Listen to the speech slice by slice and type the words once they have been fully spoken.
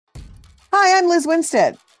Hi, I'm Liz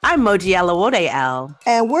Winstead. I'm Moji Alawode L.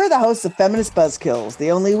 And we're the hosts of Feminist Buzzkills, the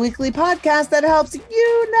only weekly podcast that helps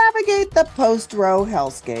you navigate the post-Roe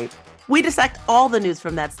hellscape. We dissect all the news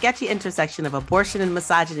from that sketchy intersection of abortion and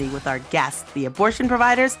misogyny with our guests, the abortion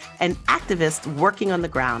providers and activists working on the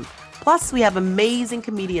ground. Plus, we have amazing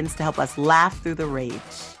comedians to help us laugh through the rage.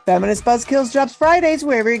 Feminist Buzzkills drops Fridays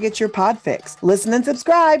wherever you get your pod fix. Listen and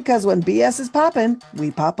subscribe, because when BS is poppin',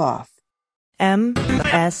 we pop off.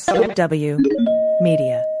 MSW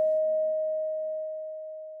Media.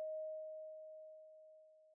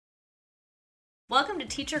 Welcome to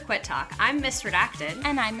Teacher Quit Talk. I'm Miss Redacted.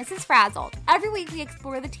 And I'm Mrs. Frazzled. Every week we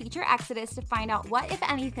explore the teacher exodus to find out what, if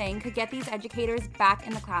anything, could get these educators back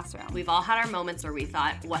in the classroom. We've all had our moments where we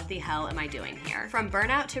thought, what the hell am I doing here? From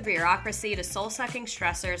burnout to bureaucracy to soul-sucking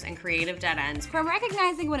stressors and creative dead ends. From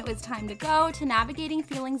recognizing when it was time to go to navigating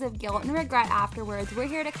feelings of guilt and regret afterwards, we're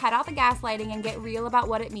here to cut out the gaslighting and get real about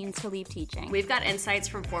what it means to leave teaching. We've got insights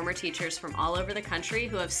from former teachers from all over the country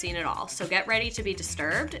who have seen it all. So get ready to be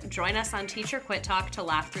disturbed. Join us on Teacher Quit Talk to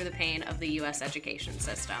laugh through the pain of the U.S. education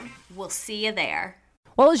system. We'll see you there.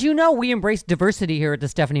 Well, as you know, we embrace diversity here at the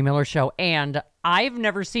Stephanie Miller Show, and I've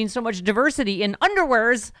never seen so much diversity in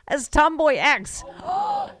underwears as Tomboy X.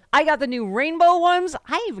 I got the new rainbow ones.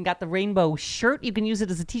 I even got the rainbow shirt. You can use it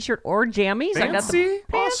as a t-shirt or jammies. Fancy? I got the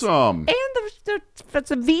pants Awesome. And it's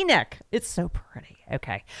a V-neck. It's so pretty.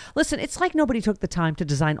 Okay. Listen, it's like nobody took the time to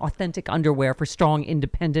design authentic underwear for strong,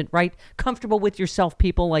 independent, right? Comfortable with yourself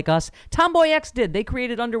people like us. Tomboy X did. They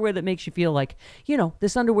created underwear that makes you feel like, you know,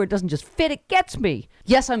 this underwear doesn't just fit, it gets me.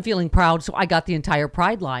 Yes, I'm feeling proud, so I got the entire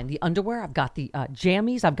Pride line. The underwear, I've got the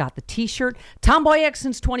jammies, I've got the t-shirt. Tomboy X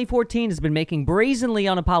since 2014 has been making brazenly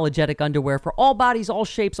unapologetic underwear for all bodies, all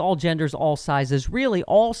shapes, all genders, all sizes. Really,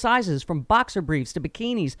 all sizes, from boxer briefs to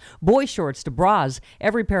bikinis, boy shorts to bras.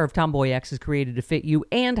 Every pair of Tomboy X is created to fit you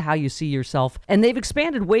and how you see yourself. And they've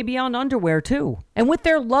expanded way beyond underwear, too. And with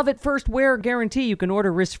their love at first wear guarantee, you can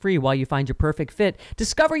order risk-free while you find your perfect fit.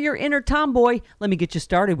 Discover your inner tomboy. Let me get you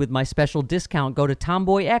started with my special discount. Go to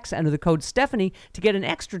Tomboy X, enter the code Stephanie to get an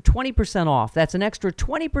extra 20% off. That's an extra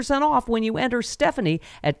 20% off when you enter Stephanie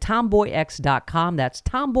at tomboyx.com. That's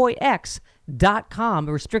tomboyx.com.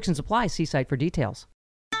 Restrictions apply. See site for details.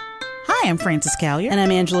 Hi, I'm Frances Callier. And I'm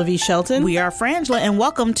Angela V. Shelton. We are Frangela, and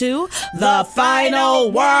welcome to The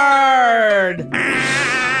Final Word.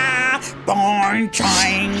 Born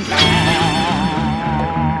trying.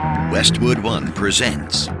 Westwood One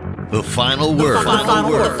presents The Final Word. The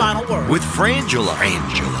Final Word. With Frangela.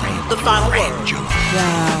 The Final Word.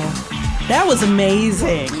 Wow. That was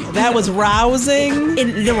amazing. That was rousing.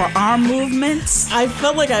 And there were arm movements. I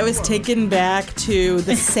felt like I was taken back to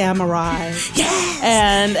the samurai. Yes.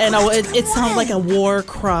 And it sounded like a war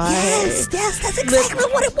cry. Yes, that's exactly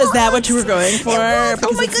what it was. Is that what you were going for? Oh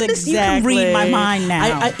Because my it's goodness, you can read my mind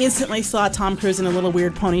now. I instantly saw Tom Cruise in a little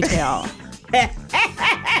weird ponytail.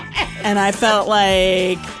 And I felt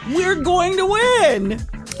like, we're going to win.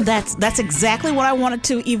 That's exactly what I wanted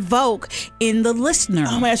to evoke in the listener.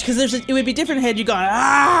 Oh my gosh, because it would be different had you gone,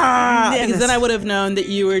 ah! Yes. Because then I would have known that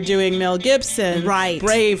you were doing Mel Gibson, right?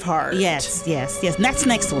 Braveheart. Yes. And that's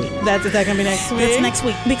next week. Is that going to be next week? That's next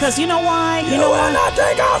week. Because you know why? You know why? Not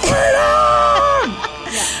take our freedom!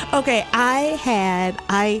 Yeah. Okay,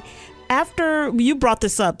 after you brought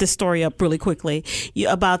this story up really quickly,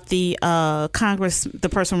 about the Congress, the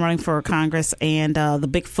person running for Congress, and the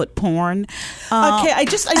Bigfoot porn. Okay, I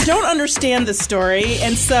don't understand the story,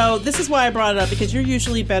 and so this is why I brought it up, because you're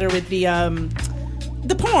usually better with the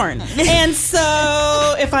porn, and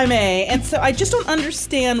so if I may, and so I just don't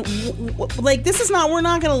understand. Like, this is not. We're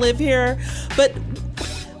not going to live here, but.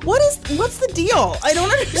 What's the deal? I don't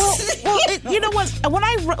understand. You know what? When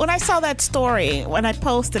I saw that story, when I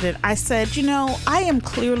posted it, I said, you know, I am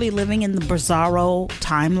clearly living in the bizarro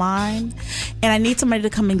timeline, and I need somebody to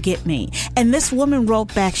come and get me. And this woman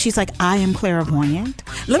wrote back. She's like, I am clairvoyant.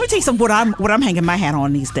 Let me tell you something. What I'm hanging my hat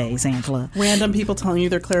on these days, Angela. Random people telling you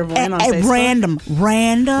they're clairvoyant on Facebook.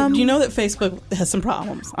 Random. Do you know that Facebook has some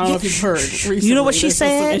problems? I don't know if you've heard recently. You know what she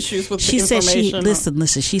said? Some issues with she the information.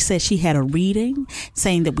 Listen. She said she had a reading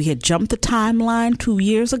saying that we had jumped the timeline 2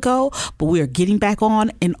 years ago, but we are getting back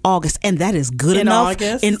on in August, and that is good enough.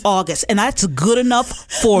 In August, and that's good enough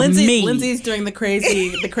for me. Lindsay's doing the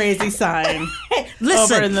crazy sign.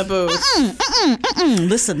 Listen, over in the booth.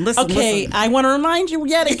 Listen. Okay, I want to remind you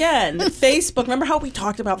yet again. Facebook. Remember how we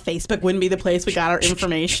talked about Facebook wouldn't be the place we got our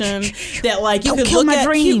information? That like you could look at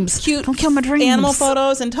cute don't kill my dreams. Animal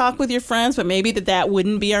photos and talk with your friends, but maybe that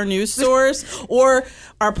wouldn't be our news source or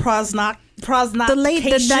our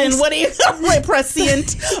Prosnocation. What do you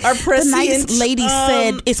prescient or prescient? The nice lady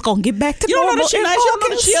said it's gonna get back to normal. You don't know that she's nice. You don't know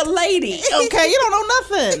that she's a lady. Okay, you don't know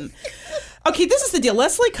nothing. Okay, this is the deal.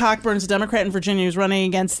 Leslie Cockburn's a Democrat in Virginia who's running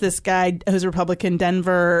against this guy who's a Republican,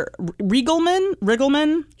 Denver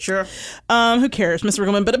Riggleman. Sure. Who cares, Miss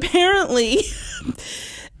Riggleman? But apparently,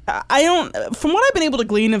 from what I've been able to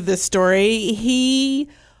glean of this story, he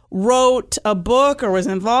wrote a book or was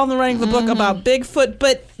involved in writing the book about Bigfoot.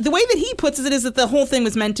 But the way that he puts it is that the whole thing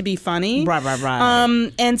was meant to be funny.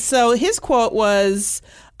 Right. And so his quote was,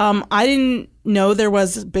 I didn't know there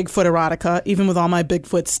was Bigfoot erotica, even with all my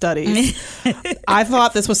Bigfoot studies. I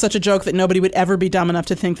thought this was such a joke that nobody would ever be dumb enough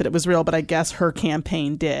to think that it was real, but I guess her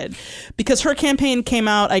campaign did. Because her campaign came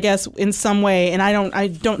out, I guess, in some way, and I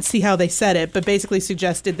don't see how they said it, but basically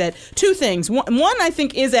suggested that two things. One I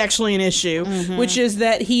think is actually an issue, which is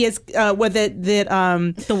that he is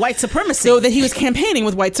the white supremacy. So that he was campaigning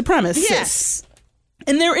with white supremacists. Yes.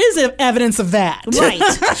 And there is evidence of that. Right.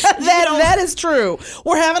 that is true.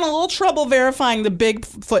 We're having a little trouble verifying the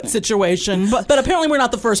Bigfoot situation, but apparently we're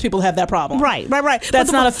not the first people to have that problem. Right.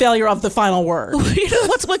 That's not a failure of the final word. You know,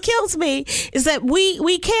 what kills me is that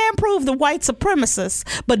we can prove the white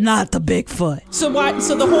supremacists, but not the Bigfoot.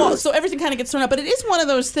 So everything kind of gets thrown out. But it is one of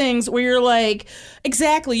those things where you're like,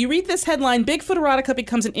 exactly. You read this headline, Bigfoot erotica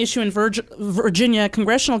becomes an issue in Virginia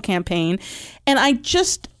congressional campaign, and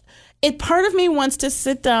part of me wants to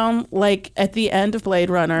sit down like at the end of Blade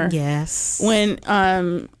Runner. Yes. When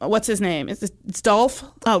what's his name? It's Dolph?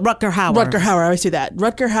 Oh, Rutger Hauer. Rutger Hauer. I always do that.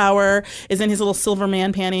 Rutger Hauer is in his little silver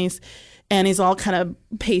man panties, and he's all kind of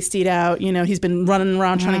pastied out. You know, he's been running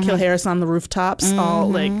around trying to kill Harris on the rooftops,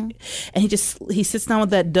 and he sits down with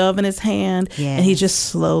that dove in his hand, and he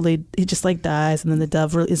just dies, and then the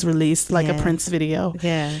dove is released like a Prince video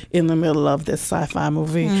in the middle of this sci-fi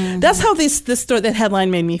movie. That's how this story, that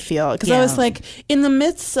headline made me feel, because I was like, in the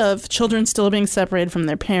midst of children still being separated from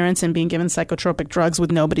their parents and being given psychotropic drugs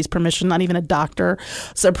with nobody's permission, not even a doctor's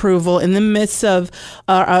approval, in the midst of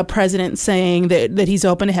a president saying that he's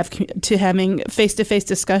open to having face-to-face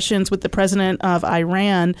discussions with the president of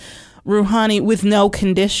Iran, Rouhani, with no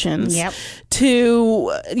conditions. Yep.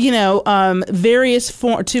 To various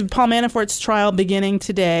to Paul Manafort's trial beginning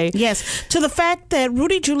today. Yes. To the fact that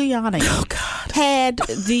Rudy Giuliani had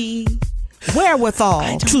the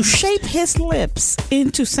wherewithal to shape his lips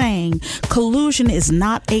into saying collusion is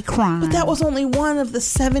not a crime. But that was only one of the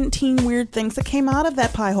 17 weird things that came out of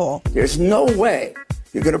that pie hole. There's no way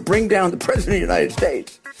you're going to bring down the president of the United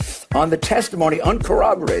States on the testimony,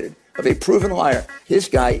 uncorroborated, of a proven liar. This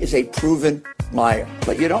guy is a proven liar.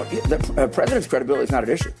 But the president's credibility is not at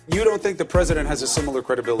issue. You don't think the president has a similar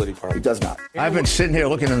credibility problem? He does not. I've been sitting here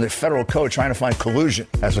looking in the federal code trying to find collusion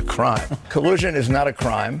as a crime. Collusion is not a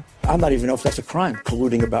crime. I don't even know if that's a crime,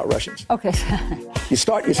 colluding about Russians. Okay. You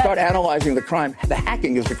start analyzing the crime. The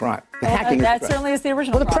hacking is the crime. That certainly is the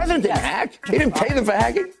original Well, the president didn't hack. He didn't pay them for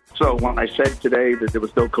hacking. So when I said today that there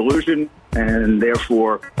was no collusion and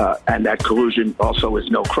therefore, and that collusion also is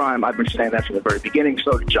no crime, I've been saying that from the very beginning.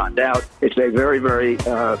 So did John Dowd. It's a very, very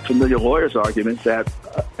familiar lawyer's argument that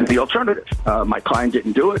the alternative, my client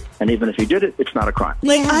didn't do it. And even if he did it, it's not a crime.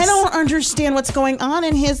 I don't understand what's going on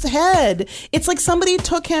in his head. It's like somebody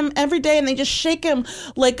took him every day and they just shake him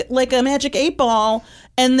like a magic 8-ball.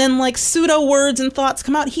 And then pseudo words and thoughts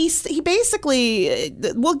come out. He basically,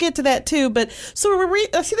 we'll get to that too. But so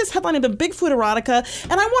I see this headline of a Bigfoot erotica,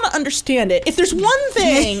 and I want to understand it. If there's one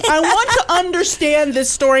thing I want to understand this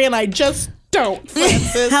story, and I just don't,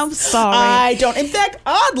 Frances. I'm sorry. I don't. In fact,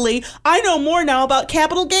 oddly, I know more now about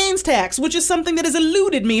capital gains tax, which is something that has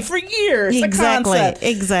eluded me for years. Exactly.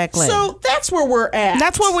 So that's where we're at.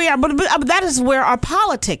 That's where we are. But that is where our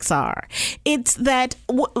politics are. It's that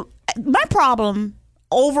my problem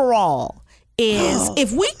overall is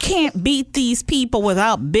if we can't beat these people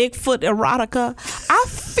without Bigfoot erotica, I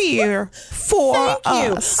fear for us. I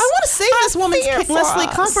want to save this woman's Leslie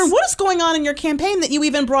Cockburn. What is going on in your campaign that you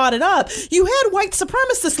even brought it up? You had white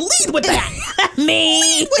supremacists lead with that.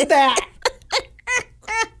 Lead with that.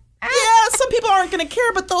 Yeah, some people aren't going to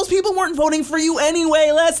care, but those people weren't voting for you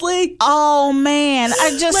anyway, Leslie. Oh man,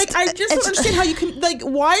 I just don't understand how you can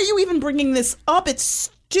why are you even bringing this up?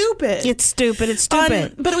 It's stupid. It's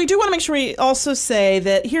stupid. But we do want to make sure we also say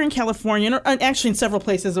that here in California, and actually in several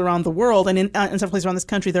places around the world, and in several places around this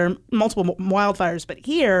country, there are multiple wildfires. But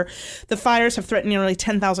here, the fires have threatened nearly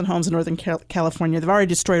 10,000 homes in Northern California. They've already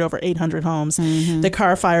destroyed over 800 homes. The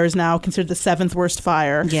Carr Fire is now considered the 7th worst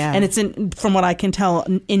fire. Yeah. And it's, from what I can tell,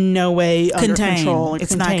 in no way under control.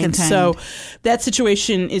 It's not contained. So that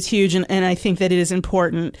situation is huge, and I think that it is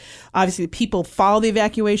important. Obviously, people follow the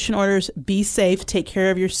evacuation orders, be safe, take care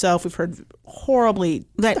of yourself. We've heard horribly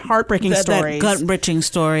heartbreaking stories. That gut-wrenching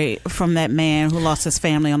story from that man who lost his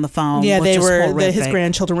family on the phone. Yeah, was his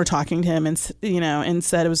grandchildren were talking to him, and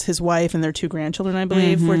said it was his wife and their 2 grandchildren, I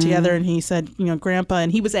believe, were together, and he said, Grandpa,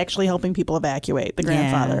 and he was actually helping people evacuate, the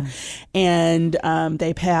grandfather, and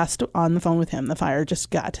they passed on the phone with him. The fire just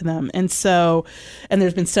got to them, and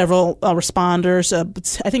there's been several responders.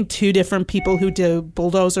 I think 2 different people who do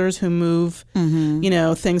bulldozers who move,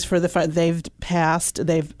 things for the fire. They've passed.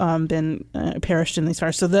 They've been perished in these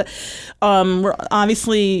fires. So we're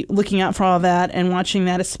obviously looking out for all that and watching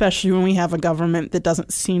that, especially when we have a government that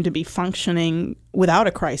doesn't seem to be functioning without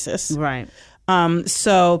a crisis. Right.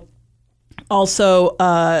 So we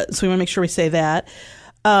want to make sure we say that.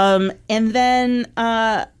 And then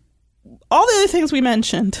all the other things we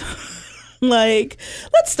mentioned. Like,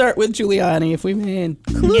 let's start with Giuliani, if we may.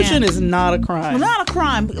 Collusion is not a crime. Not a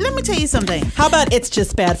crime. Let me tell you something. How about it's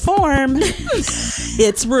just bad form?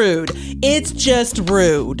 It's rude. It's just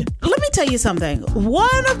rude. Let me tell you something.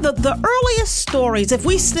 One of the earliest stories, if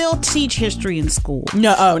we still teach history in school,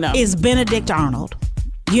 is Benedict Arnold.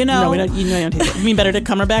 No, we don't. You don't teach it. You mean Benedict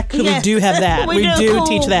Cumberbatch? Yes. We do have that. We do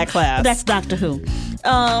teach that class. That's Doctor Who.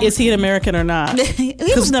 Is he an American or not? He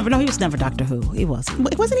was never Doctor Who. He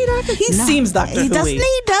wasn't. Wasn't he Doctor? He seems Doctor Who.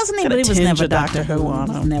 Doesn't he? But he was never Doctor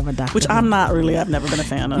Who. Never Doctor Who. Which I'm not really. I've never been a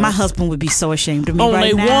fan of. My husband would be so ashamed of me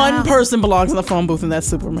Only right now. one person belongs in the phone booth, and that's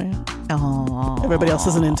Superman. Oh, everybody else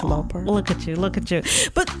is an interloper. Look at you.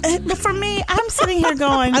 But for me, I'm sitting here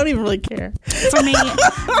going, I don't even really care. For me,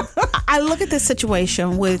 I look at this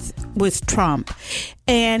situation with Trump,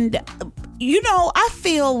 and I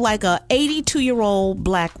feel like a 82-year-old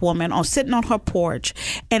black woman sitting on her porch,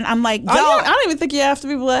 and I'm like, I don't even think you have to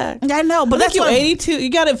be black. I know, but that's 82. You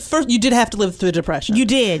got to first. You did have to live through a depression. You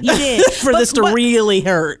did for this to really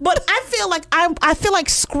hurt. But I feel like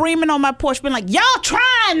screaming on my porch, being like, y'all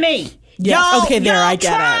trying me. Yes. Okay, there, I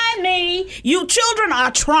get it. Trying me. You children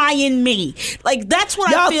are trying me. Like, that's what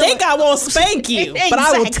I feel. Y'all think I won't spank you, but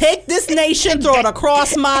I will take this nation, throw it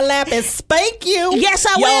across my lap, and spank you. Yes,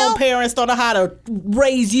 I will. Your own parents don't know how to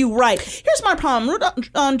raise you right. Here's my problem.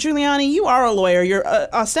 Giuliani, you are a lawyer. You're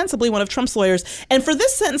ostensibly one of Trump's lawyers. And for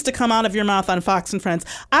this sentence to come out of your mouth on Fox and Friends,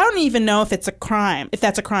 I don't even know if it's a crime, if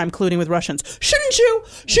that's a crime, colluding with Russians.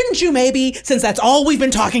 Shouldn't you maybe, since that's all we've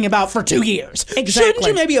been talking about for 2 years, shouldn't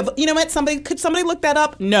you maybe, what, could somebody look that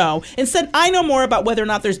up? No. Instead, I know more about whether or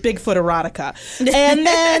not there's Bigfoot erotica. And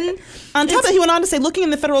then on top of it, he went on to say, looking in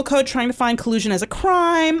the federal code, trying to find collusion as a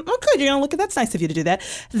crime. Oh, good. You're going to look at that's nice of you to do that.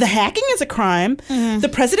 The hacking is a crime. The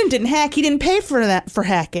president didn't hack. He didn't pay for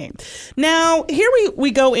hacking. Now, here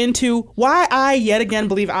we go into why I yet again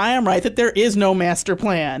believe I am right, that there is no master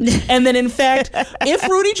plan. And then, in fact, if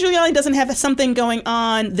Rudy Giuliani doesn't have something going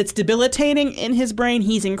on that's debilitating in his brain,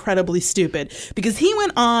 he's incredibly stupid. Because he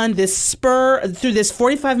went on this through this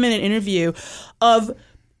 45-minute interview of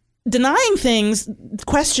denying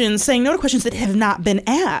questions, saying no to questions that have not been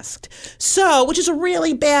asked. So, which is a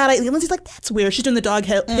really bad idea. Lindsay's like, that's weird. She's doing the dog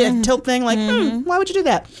head tilt thing. Like, why would you do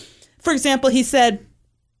that? For example, he said,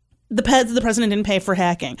 the president didn't pay for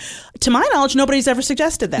hacking. To my knowledge, nobody's ever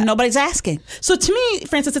suggested that. Nobody's asking. So to me,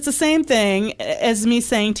 Frances, it's the same thing as me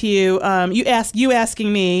saying to you, you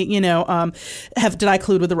asking me, did I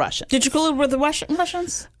collude with the Russians? Did you collude with the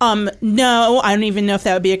Russians? No, I don't even know if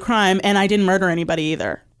that would be a crime, and I didn't murder anybody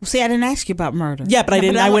either. See, I didn't ask you about murder. Yeah, but I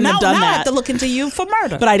didn't. I wouldn't have done that. I have to look into you for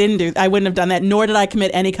murder. But I wouldn't have done that. Nor did I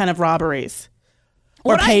commit any kind of robberies.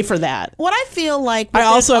 Or pay for that. What I feel like... I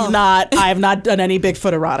also have not... I have not done any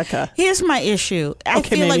Bigfoot erotica. Here's my issue. I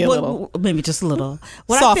feel maybe like... Maybe just a little.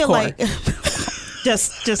 What Softcore. I feel like...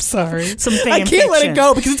 just sorry. Some fan fiction. I can't let it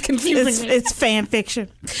go because it's confusing me. It's fan fiction.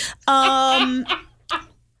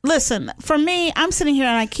 Listen, for me, I'm sitting here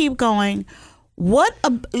and I keep going... What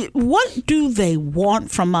do they want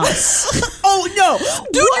from us? Oh no,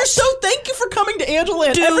 dude! You're so thank you for coming to Angela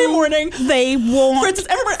every morning. They want. For instance,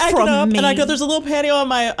 every morning I get up and I go. There's a little patio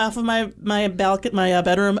on off of my balcony, my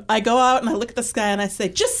bedroom. I go out and I look at the sky and I say,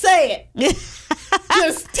 "Just say it.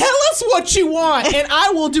 Just tell us what you want, and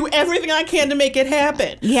I will do everything I can to make it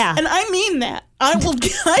happen." Yeah, and I mean that. I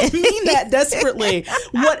mean that desperately.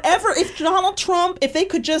 Whatever, if Donald Trump, if they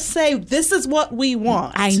could just say, this is what we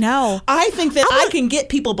want. I know. I think that I can get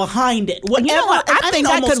people behind it. Whatever. You know what? I think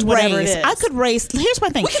I could raise. I could raise. Here's my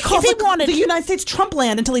thing. We could call the United States Trump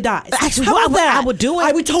land until he dies. Actually, how about that? I would do it.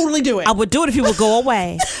 I would totally do it. I would do it if he would go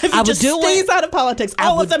away. If he just stays out of politics.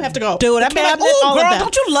 All of them have to go. Do it. I'd be like, oh, girl,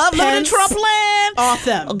 don't you love living in Trump land? Off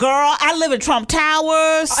them. Girl, I live in Trump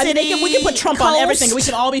Towers, city. We can put Trump on everything. We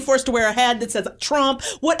can all be forced to wear a hat that says, Trump.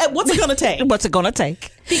 What's it going to take? What's it going to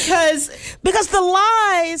take? Because the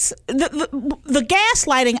lies, the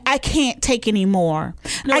gaslighting, I can't take anymore.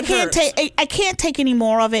 No, I can't take any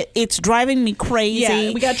more of it. It's driving me crazy.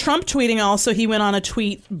 Yeah, we got Trump tweeting also. He went on a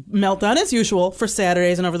tweet meltdown as usual for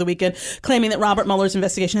Saturdays and over the weekend, claiming that Robert Mueller's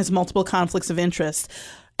investigation has multiple conflicts of interest.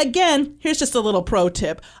 Again, here's just a little pro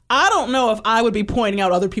tip. I don't know if I would be pointing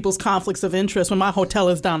out other people's conflicts of interest when my hotel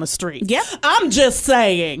is down the street. Yep. I'm just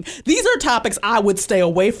saying, these are topics I would stay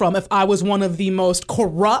away from if I was one of the most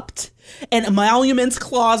corrupt and emoluments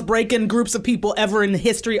clause breaking groups of people ever in the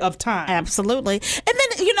history of time. Absolutely. And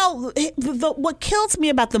then, what kills me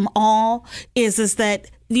about them all is that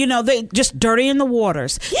they just dirtying the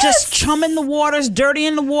waters. Yes. Just chumming the waters,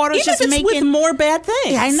 dirtying the waters. Even just if it's making with more bad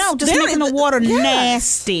things. Yeah, I know. Just making the water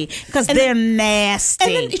nasty because they're nasty.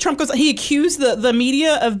 And then Trump goes, he accused the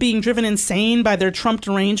media of being driven insane by their Trump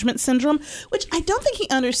derangement syndrome, which I don't think he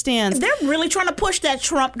understands. They're really trying to push that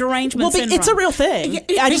Trump derangement syndrome. It's a real thing.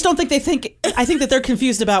 I just don't think I think that they're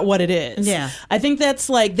confused about what it is. Yeah. I think that's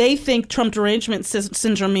like, they think Trump derangement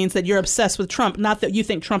syndrome means that you're obsessed with Trump, not that you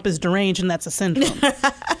think Trump is deranged and that's a syndrome.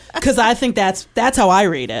 Because I think that's how I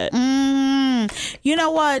read it. You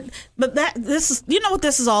know what? But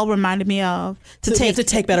this is all reminded me of. We have to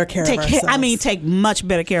take better care of ourselves. Take much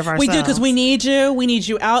better care of ourselves. We do, because we need you. We need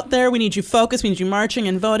you out there. We need you focused. We need you marching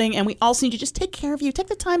and voting. And we also need you to just take care of you. Take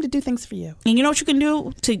the time to do things for you. And you know what you can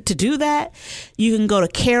do to do that? You can go to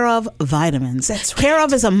Care of Vitamins. That's right. Care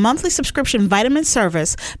of is a monthly subscription vitamin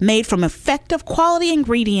service made from effective quality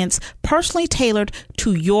ingredients, personally tailored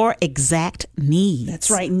to your exact needs.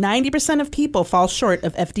 That's right. 90% of people fall short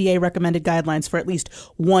of FDA recommended guidelines for at least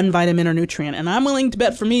one vitamin or nutrient. And I'm willing to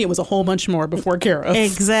bet for me it was a whole bunch more before Care of.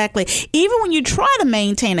 Exactly. Even when you try to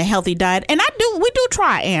maintain a healthy diet, and we do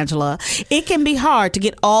try, Angela, it can be hard to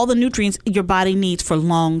get all the nutrients your body needs for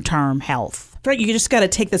long-term health. Right, you just got to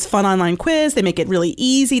take this fun online quiz. They make it really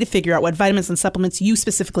easy to figure out what vitamins and supplements you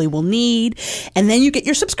specifically will need. And then you get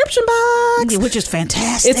your subscription box. Which is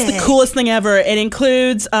fantastic. It's the coolest thing ever. It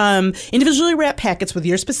includes individually wrapped packets with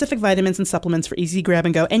your specific vitamins and supplements for easy grab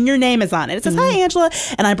and go. And your name is on it. It says, "Hi, Angela."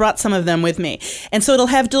 And I brought some of them with me. And so it'll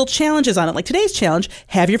have little challenges on it. Like today's challenge,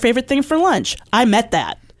 have your favorite thing for lunch. I met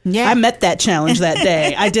that. Yeah. I met that challenge that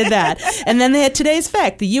day. I did that. And then they had today's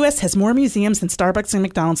fact. The U.S. has more museums than Starbucks and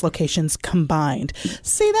McDonald's locations combined.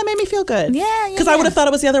 See, that made me feel good. Yeah. Because I would have thought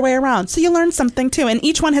it was the other way around. So you learned something, too. And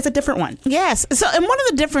each one has a different one. Yes. So, and one of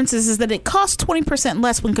the differences is that it costs 20%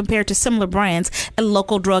 less when compared to similar brands at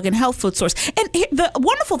local drug and health food stores. And the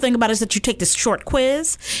wonderful thing about it is that you take this short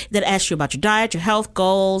quiz that asks you about your diet, your health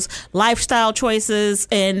goals, lifestyle choices,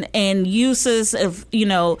 and uses of,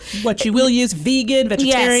 what you will use, vegan,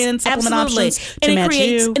 vegetarian, supplement options to match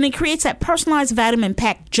you. And it creates that personalized vitamin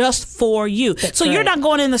pack just for you. So you're not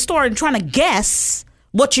going in the store and trying to guess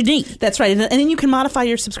what you need. That's right. And then you can modify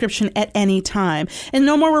your subscription at any time. And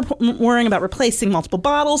no more worrying about replacing multiple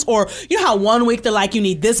bottles, or you know how one week they're like, you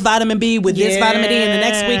need this vitamin B with this vitamin D, and the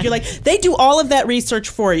next week you're like, they do all of that research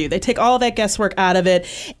for you. They take all of that guesswork out of it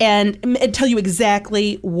and tell you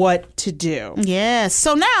exactly what to do. Yes.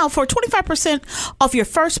 So now for 25% off your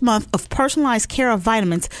first month of personalized Care of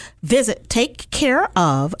vitamins, visit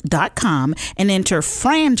takecareof.com and enter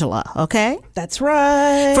Frangela, okay? That's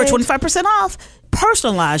right. For 25% off.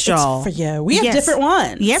 Personalized, y'all. It's for you. We have different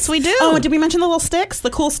ones. Yes, we do. Oh, and did we mention the little sticks? The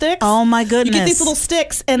cool sticks? Oh my goodness. You get these little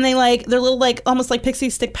sticks and they're little almost like pixie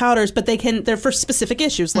stick powders, but they're for specific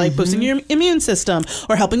issues like boosting your immune system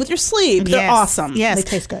or helping with your sleep. They're awesome. Yes. They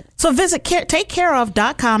taste good. So visit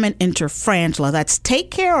takecareof.com and enter Frangela. That's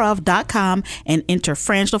takecareof.com and enter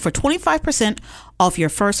Frangela for 25% off your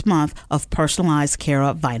first month of personalized Care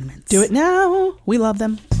of vitamins. Do it now. We love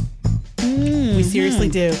them. We seriously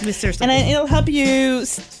do. And it'll help you,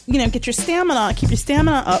 get your stamina, keep your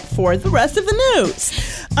stamina up for the rest of the news.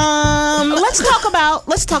 Let's talk about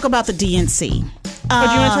the DNC. Do you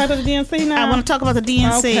want to talk about the DNC now? I want to talk about the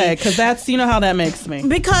DNC. Okay, because that's, how that makes me.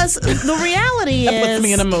 Because the reality is... It puts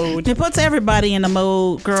me in a mood. It puts everybody in a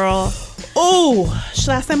mood, girl. Oh,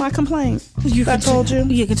 should I say my complaint? I told you.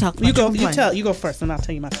 You can talk about your complaint. You go first and I'll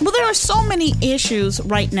tell you my complaint. Well, there are so many issues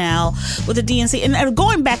right now with the DNC. And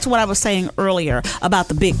going back to what I was saying earlier about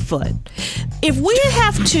the Bigfoot. If we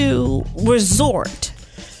have to resort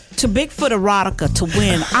to Bigfoot erotica to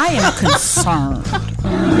win, I am concerned.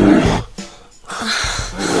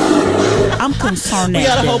 I'm concerned. We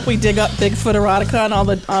gotta hope we dig up Bigfoot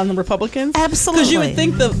erotica on the Republicans. Absolutely. Because you would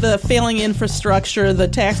think the failing infrastructure, the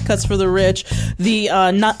tax cuts for the rich, the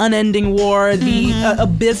not unending war, the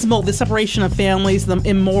abysmal, the separation of families, the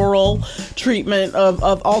immoral treatment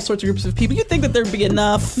of all sorts of groups of people, you'd think that there'd be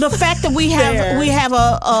enough. The fact that we have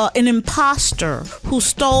an imposter who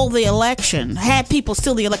stole the election, had people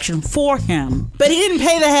steal the election for him, but he didn't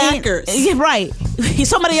pay the hackers. Right.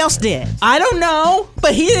 Somebody else did. I don't know,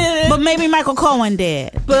 but he didn't. But maybe Michael Cohen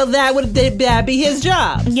did. But that'd be his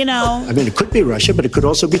job. You know. I mean, it could be Russia, but it could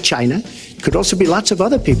also be China. It could also be lots of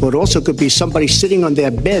other people. It also could be somebody sitting on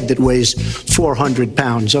their bed that weighs 400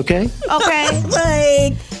 pounds, okay?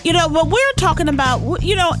 Okay. But we're talking about,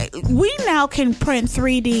 we now can print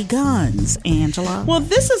 3D guns, Angela. Well,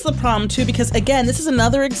 this is the problem, too, because, again, this is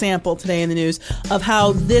another example today in the news of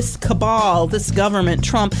how this cabal, this government,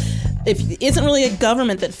 Trump, isn't really a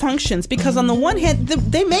government that functions, because on the one hand,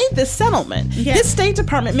 they made this settlement. Yeah. This State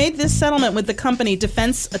Department made this settlement with the company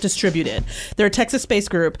Defense Distributed. They're a Texas-based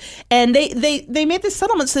group, and they made this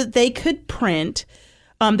settlement so that they could print.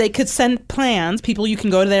 They could send plans. You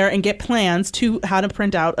can go there and get plans to how to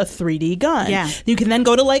print out a 3D gun. Yeah. You can then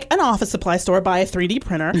go to like an office supply store, buy a 3D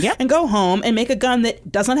printer, and go home and make a gun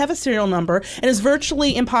that doesn't have a serial number and is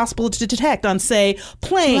virtually impossible to detect on, say,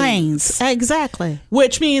 planes. Exactly.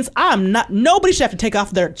 Which means nobody should have to take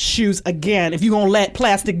off their shoes again if you're going to let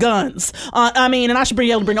plastic guns. And I should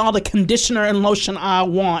be able to bring all the conditioner and lotion I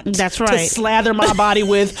want. That's right. To slather my body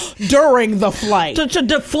with during the flight. To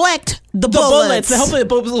deflect the bullets. Hopefully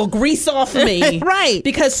a little grease off me. Right.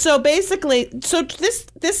 Because this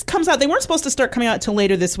comes out. They weren't supposed to start coming out until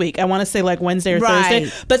later this week. I want to say like Wednesday or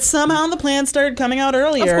Thursday. But somehow the plan started coming out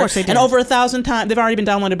earlier. Of course they did. And over 1,000 times. They've already been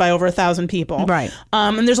downloaded by over 1,000 people. Right.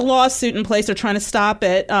 And there's a lawsuit in place. They're trying to stop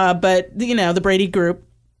it. But, the Brady Group,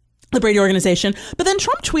 the Brady organization. But then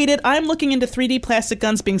Trump tweeted, I'm looking into 3D plastic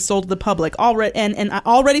guns being sold to the public. And I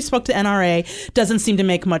already spoke to NRA. Doesn't seem to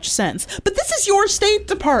make much sense. But this is your State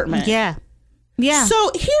Department. Yeah. Yeah.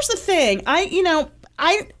 So here's the thing. I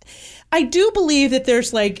do believe that there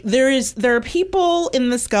are people in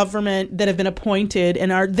this government that have been appointed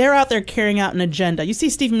and they're out there carrying out an agenda. You see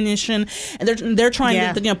Steve Mnuchin, and they're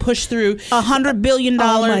trying to push through $100 billion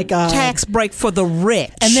tax break for the rich,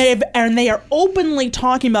 and they are openly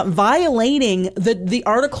talking about violating the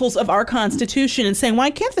articles of our Constitution and saying, why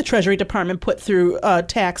can't the Treasury Department put through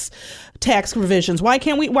tax revisions? Why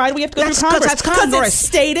do we have to go through Congress? That's Congress. Because it's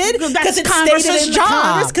stated. That's Congress's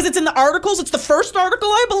job. Because it's in the articles. It's the first article,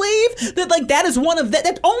 I believe, that is one of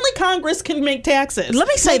that only Congress can make taxes. Let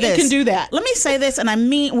me say this. You can do that. Let me say this, and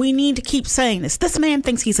we need to keep saying this. This man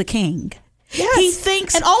thinks he's a king. Yes. He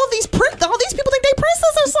thinks, and all these people think they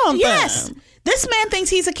princess or something. Yes. This man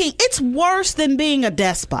thinks he's a king. It's worse than being a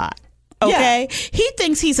despot. Okay? Yeah. He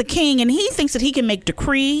thinks he's a king, and he thinks that he can make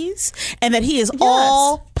decrees and that he is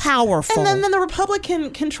all powerful. And then the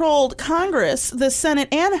Republican-controlled Congress, the Senate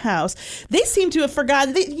and House, they seem to have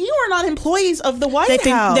forgotten that you are not employees of the White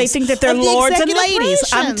House. They think that they're lords and ladies.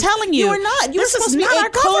 I'm telling you. You are not. You're supposed to be a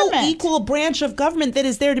co-equal branch of government that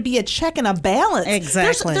is there to be a check and a balance.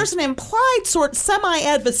 Exactly. There's an implied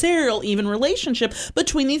semi-adversarial even relationship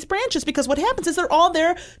between these branches, because what happens is they're all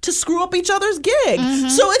there to screw up each other's gig. Mm-hmm.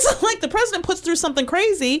 So it's like the president puts through something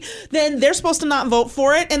crazy, then they're supposed to not vote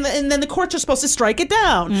for it, and then the courts are supposed to strike it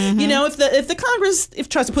down. Mm-hmm. If the Congress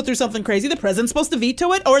tries to put through something crazy, the president's supposed to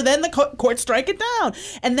veto it, or then the courts strike it down.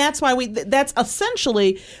 And that's why that's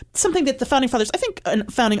essentially something that the founding fathers, I think,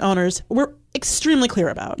 founding owners were extremely clear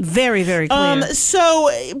about. Very, very clear. So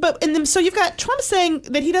you've got Trump saying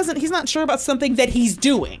that he's not sure about something that he's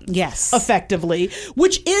doing. Yes. Effectively,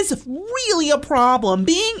 which is really a problem.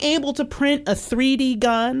 Being able to print a 3D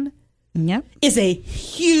gun is a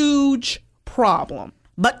huge problem.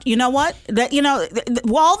 But you know what?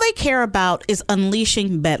 All they care about is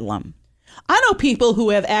unleashing bedlam. I know people who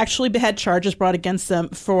have actually had charges brought against them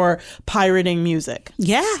for pirating music.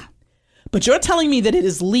 Yeah. But you're telling me that it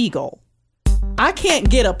is legal. I can't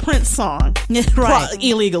get a Prince song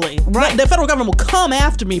illegally. Right. The federal government will come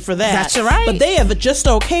after me for that. That's right. But they have just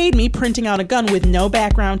okayed me printing out a gun with no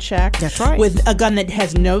background check. That's right. With a gun that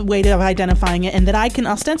has no way of identifying it, and that I can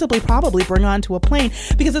ostensibly probably bring onto a plane.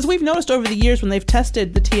 Because as we've noticed over the years when they've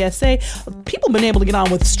tested the TSA, people have been able to get on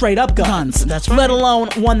with straight up guns. That's right. Let alone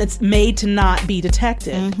one that's made to not be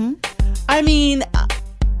detected. Mm-hmm. I mean,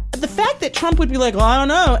 the fact that Trump would be like, well, I don't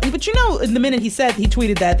know. But the minute he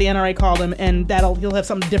tweeted that, the NRA called him, and he'll have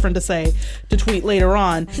something different to say to tweet later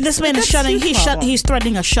on. This man is he's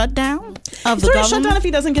threatening a shutdown of the government. Shutdown if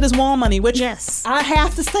he doesn't get his wall money, which I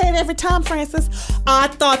have to say it every time, Francis. I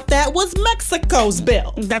thought that was Mexico's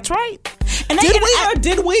bill. That's right. And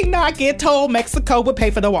did we not get told Mexico would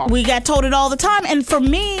pay for the wall? We got told it all the time. And for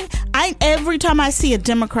me, every time I see a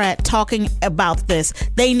Democrat talking about this,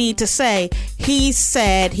 they need to say, he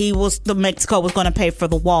said Mexico was going to pay for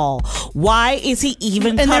the wall. Why is he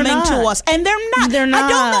even coming to us? And they're not. I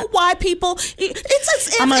don't know why people.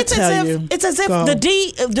 It's as if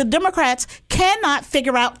the Democrats cannot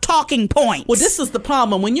figure out talking points. Well, this is the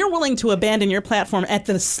problem. When you're willing to abandon your platform at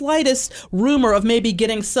the slightest rumor of maybe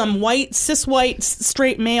getting some cis white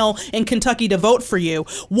straight male in Kentucky to vote for you.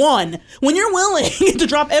 One, when you're willing to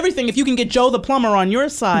drop everything if you can get Joe the plumber on your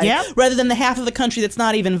side, rather than the half of the country that's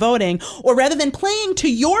not even voting, or rather than playing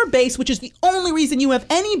to your base, which is the only reason you have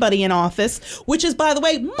anybody in office, which is, by the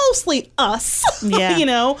way, mostly us. Yeah. And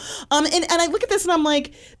I look at this and I'm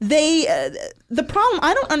like, the problem,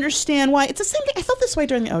 I don't understand why. It's the same thing. I felt this way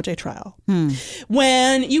during the OJ trial.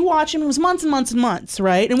 When you watch him, it was months and months and months,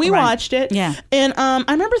 right? And we watched it. Yeah. And I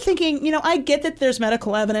remember thinking, I get that there's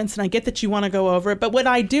medical evidence and I get that you want to go over it, but what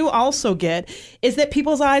I do also get is that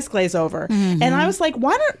people's eyes glaze over. And I was like,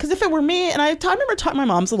 why not? Because if it were me, and I remember talking, my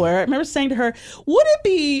mom's a lawyer, I remember saying to her, would it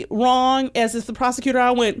be wrong as if the prosecutor,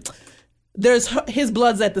 I went, his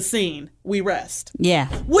blood's at the scene, we rest. Yeah.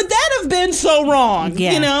 Would that have been so wrong?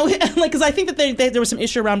 Yeah. Because I think that there was some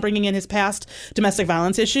issue around bringing in his past domestic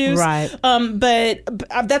violence issues. Right. But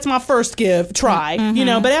that's my first try.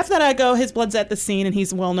 But after that I go, his blood's at the scene and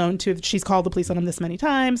he's well known to, she's called the police on him this many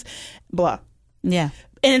times, blah. Yeah.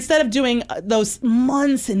 And instead of doing those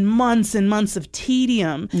months and months and months of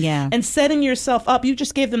tedium and setting yourself up, you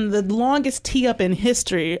just gave them the longest tee up in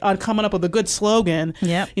history on coming up with a good slogan.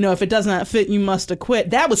 Yep. If it does not fit, you must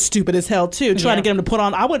acquit. That was stupid as hell too. Trying to get him to put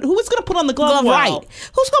on. Who was going to put on the glove? Right.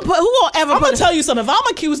 Who will ever? I'm going to tell you something. If I'm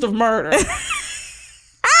accused of murder.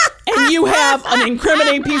 And you have an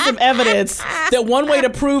incriminating piece of evidence that one way to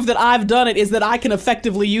prove that I've done it is that I can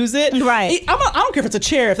effectively use it. Right. I don't care if it's a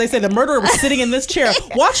chair. If they say the murderer was sitting in this chair,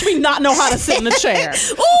 watch me not know how to sit in the chair.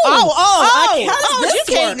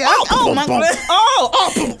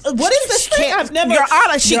 What is this thing? I've never. Your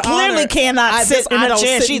Honor, she clearly cannot sit in a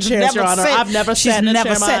chair. She's never Your Honor. I've never sat in a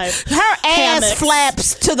chair. Her ass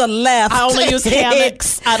flaps to the left. I only use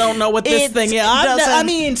hammocks. I don't know what this thing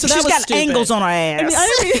is. So she's got stupid. angles on her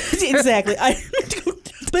ass. Exactly.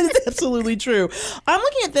 But it's absolutely true. I'm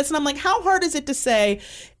looking at this and I'm like, how hard is it to say,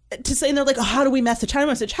 and they're like, oh, how do we message?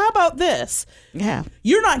 How about this? Yeah.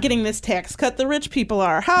 You're not getting this tax cut. The rich people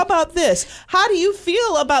are. How about this? How do you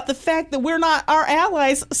feel about the fact that our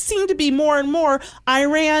allies seem to be more and more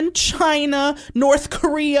Iran, China, North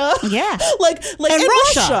Korea? Yeah. like and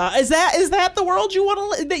Russia. Is that the world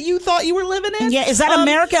that you thought you were living in? Yeah. Is that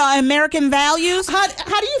American values? How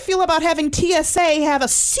do you feel about having TSA have a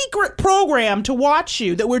secret program to watch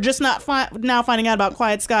you that we're just not now finding out about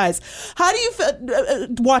Quiet Skies? How do you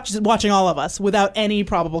watching all of us without any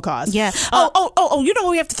probable cause? Yeah. You know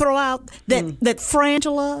what we have to throw out? That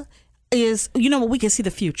Frangela is, we can see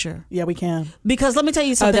the future. Yeah, we can. Because let me tell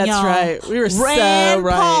you something, y'all. That's right. We were Rand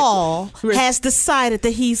Paul has decided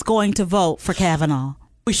that he's going to vote for Kavanaugh.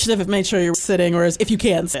 We should have made sure you're sitting, or if you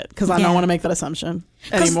can sit, because I don't want to make that assumption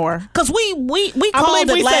anymore. Because we called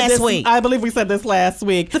it last week. I believe we said this last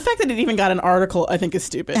week. The fact that it even got an article, I think, is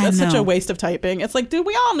stupid. That's such a waste of typing. It's like, dude,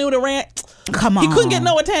 we all knew the Rand. Come on, he couldn't get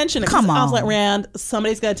no attention. Come on, I was like, Rand,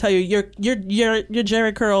 somebody's got to tell you, your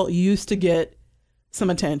Jerry curl used to get some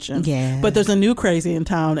attention. Yeah. But there's a new crazy in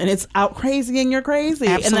town, and it's out crazy and you're crazy.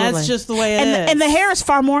 Absolutely. And that's just the way it is. And the hair is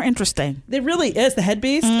far more interesting. It really is. The head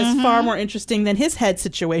beast is far more interesting than his head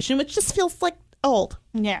situation, which just feels like old.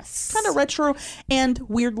 Yes. Kind of retro and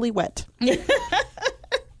weirdly wet.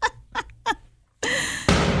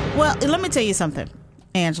 Well, let me tell you something,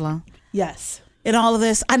 Angela. Yes. In all of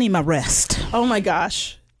this, I need my rest. Oh my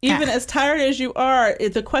gosh. Even as tired as you are,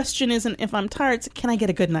 the question isn't if I'm tired, can I get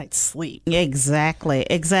a good night's sleep? Exactly.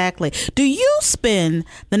 Do you spend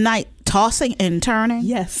the night tossing and turning?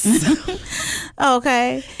 Yes.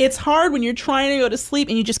 Okay. It's hard when you're trying to go to sleep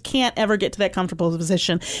and you just can't ever get to that comfortable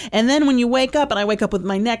position. And then when you wake up, and I wake up with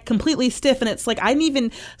my neck completely stiff, and it's like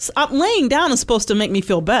laying down is supposed to make me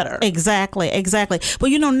feel better. Exactly.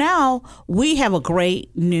 Well, now we have a great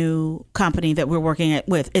new company that we're working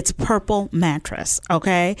with. It's Purple Mattress,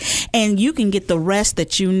 okay? And you can get the rest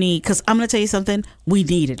that you need, because I'm going to tell you something, we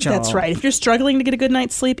need it, y'all. That's right. If you're struggling to get a good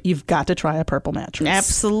night's sleep, you've got to try a Purple Mattress.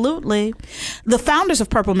 Absolutely. The founders of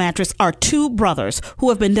Purple Mattress are two brothers who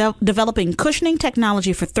have been developing cushioning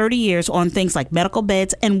technology for 30 years on things like medical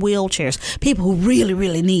beds and wheelchairs. People who really,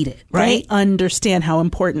 really need it, right? They understand how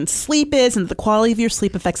important sleep is, and the quality of your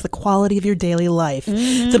sleep affects the quality of your daily life.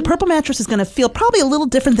 The Purple Mattress is going to feel probably a little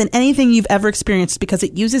different than anything you've ever experienced, because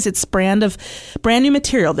it uses its brand new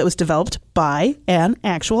material material that was developed by an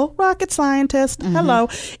actual rocket scientist. Hello.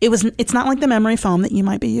 It's not like the memory foam that you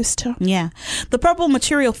might be used to. Yeah. The purple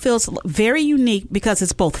material feels very unique because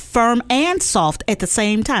it's both firm and soft at the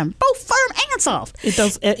same time. Both firm and soft. It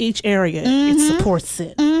does each area. It supports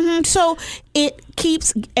it. So it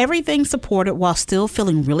keeps everything supported while still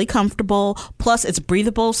feeling really comfortable. Plus, it's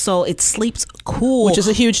breathable, so it sleeps cool. Which is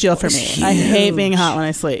a huge deal for me. I hate being hot when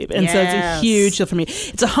I sleep. And so it's a huge deal for me.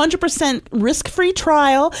 It's a 100% risk-free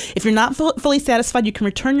trial. If you're not fully satisfied, you can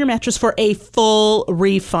return your mattress for a full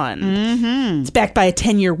refund. It's backed by a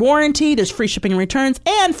 10-year warranty. There's free shipping and returns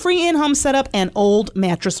and free in-home setup and old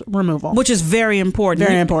mattress removal. Which is very important.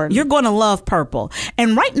 Very important. You're going to love purple.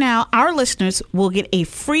 And right now, our listeners will get a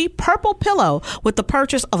free purple pillow with the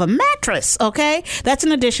purchase of a mattress, okay? That's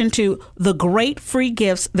in addition to the great free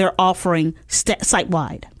gifts they're offering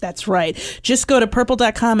site-wide. That's right. Just go to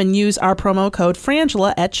purple.com and use our promo code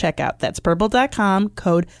Frangela at checkout. That's purple.com,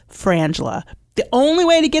 code Frangela. The only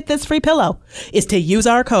way to get this free pillow is to use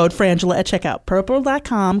our code Frangela at checkout.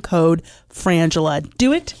 Purple.com, code Frangela.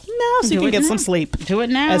 Do it now so you can get some sleep. Do it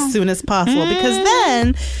now. As soon as possible. Because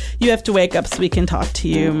then you have to wake up so we can talk to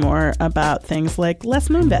you more about things like Les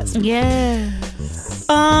Moonves. Yes.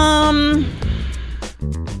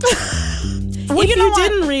 Well, if you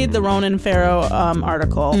didn't read the Ronan Farrow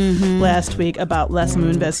article last week about Les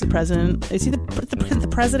Moonves, the president, is he the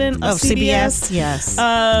president of CBS? Yes.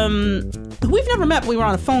 Who we've never met, but we were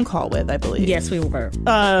on a phone call with, I believe. Yes, we were.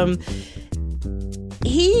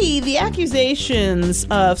 The accusations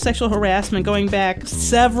of sexual harassment going back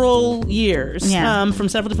several years from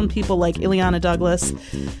several different people like Ileana Douglas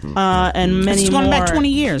and many more. It's going back 20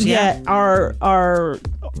 years. Yeah, are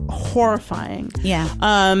horrifying. Yeah.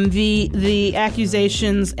 The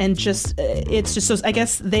accusations and just it's just so I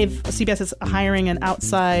guess CBS is hiring an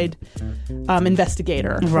outside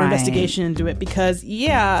investigator for investigation into it because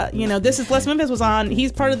this is Les Moonves was on.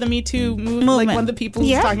 He's part of the Me Too movement. Like one of the people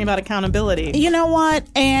who's talking about accountability. You know what?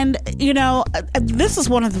 And this is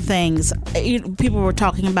one of the things people were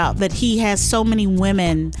talking about, that he has so many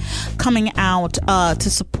women coming out to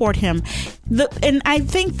support him. And I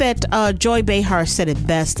think that Joy Behar said it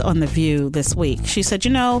best on The View this week. She said,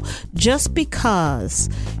 just because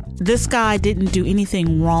this guy didn't do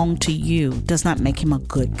anything wrong to you does not make him a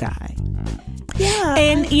good guy. Yeah,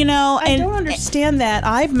 and I don't understand that.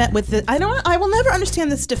 I've met with I will never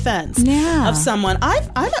understand this defense of someone. I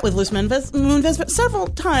met with Les Moonves several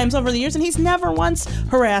times over the years, and he's never once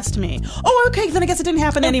harassed me. Oh, okay, then I guess it didn't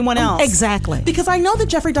happen to anyone else. Exactly, because I know that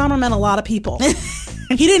Jeffrey Dahmer meant a lot of people.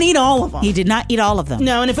 He didn't eat all of them. He did not eat all of them.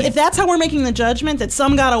 No, and if that's how we're making the judgment that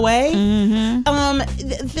some got away,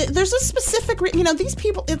 there's a specific, these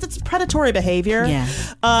people, it's predatory behavior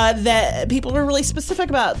that people are really specific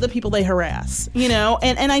about the people they harass,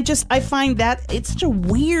 and I find that it's such a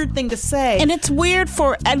weird thing to say. And it's weird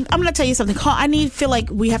I'm going to tell you something. I feel like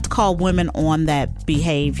we have to call women on that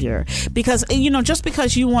behavior because, just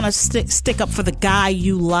because you want to stick up for the guy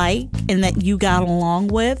you like and that you got along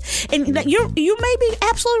with, and that you may be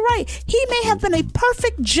absolutely right. He may have been a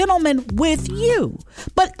perfect gentleman with you,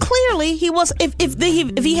 but clearly he was.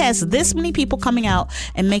 If he has this many people coming out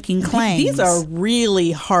and making claims, these are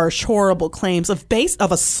really harsh, horrible claims of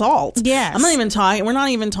assault. Yes, We're not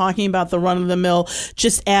even talking about the run of the mill,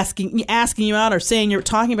 just asking you out or saying you're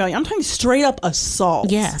talking about. I'm talking straight up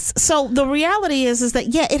assault. Yes. So the reality is that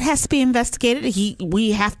it has to be investigated.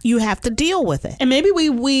 You have to deal with it, and maybe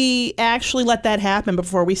we actually let that happen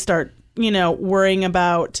before we start worrying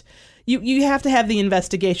about you have to have the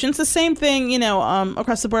investigation. It's the same thing,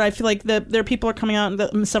 across the board. I feel like there are people are coming out,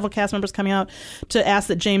 several cast members coming out to ask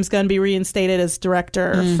that James Gunn be reinstated as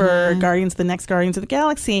director for the next Guardians of the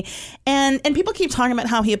Galaxy. And people keep talking about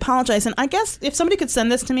how he apologized. And I guess if somebody could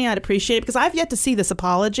send this to me, I'd appreciate it because I've yet to see this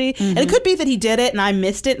apology. And it could be that he did it and I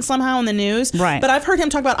missed it somehow in the news. Right. But I've heard him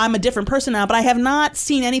talk about I'm a different person now, but I have not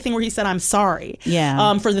seen anything where he said I'm sorry.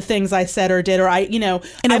 Yeah. For the things I said or did or And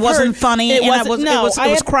it wasn't funny. It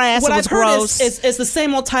was crass. What it was I've heard gross. is the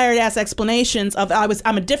same old tired ass explanations of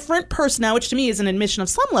I'm a different person now, which to me is an admission of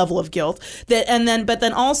some level of guilt. But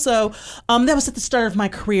then also that was at the start of my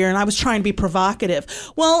career and I was trying to be provocative.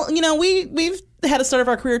 Well, we've had a start of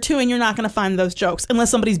our career too, and you're not going to find those jokes unless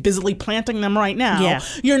somebody's busily planting them right now. Yeah.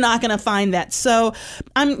 You're not going to find that. So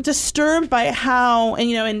I'm disturbed by how,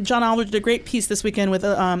 and John Oliver did a great piece this weekend with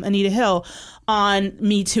Anita Hill on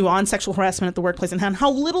Me Too, on sexual harassment at the workplace, and how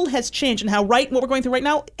little has changed, and how what we're going through right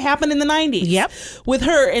now happened in the 90s with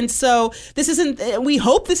her. And so this isn't, we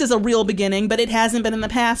hope this is a real beginning, but it hasn't been in the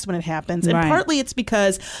past when it happens. And partly it's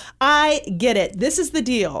because I get it. This is the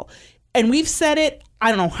deal. And we've said it, I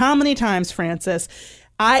don't know how many times, Frances.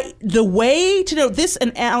 The way to know this,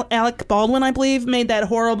 and Alec Baldwin, I believe, made that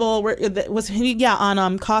horrible.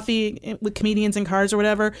 On Coffee with Comedians in Cars or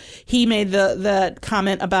whatever. He made the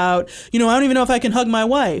comment about, I don't even know if I can hug my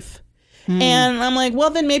wife. And I'm like, well,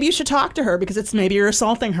 then maybe you should talk to her because maybe you're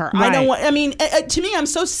assaulting her. Right. To me, I'm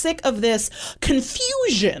so sick of this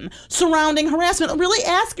confusion surrounding harassment. Really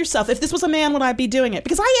ask yourself, if this was a man, would I be doing it?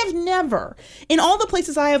 Because I have never, in all the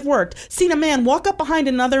places I have worked, seen a man walk up behind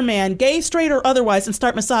another man, gay, straight, or otherwise, and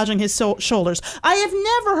start massaging his shoulders. I have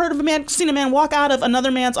never seen a man walk out of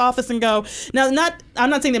another man's office and go, I'm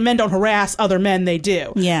not saying that men don't harass other men, they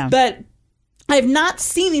do. Yeah. But I have not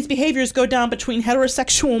seen these behaviors go down between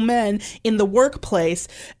heterosexual men in the workplace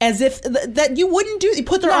as if that you wouldn't do. You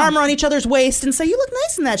put their arm around each other's waist and say, "You look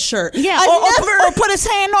nice in that shirt." Yeah, or put his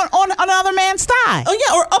hand on another man's thigh. Oh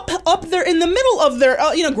yeah, or up there in the middle of their,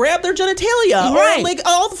 grab their genitalia, right? Or like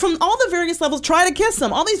from all the various levels, try to kiss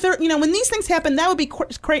them. All these, when these things happen, that would be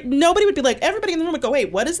great. Nobody would be like, everybody in the room would go,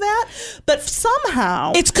 "Wait, what is that?" But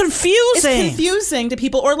somehow it's confusing. It's confusing to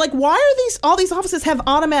people, or like, why are all these offices have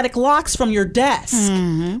automatic locks from your desk?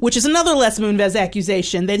 Which is another Les Moonves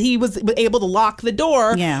accusation, that he was able to lock the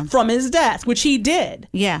door from his desk, which he did.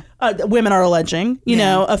 Yeah. Women are alleging,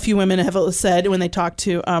 a few women have said when they talked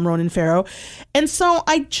to Ronan Farrow. And so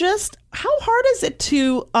how hard is it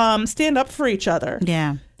to stand up for each other?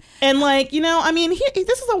 Yeah. And this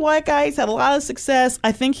is a white guy. He's had a lot of success.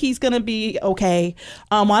 I think he's going to be okay.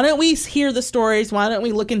 Why don't we hear the stories? Why don't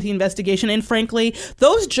we look into the investigation? And frankly,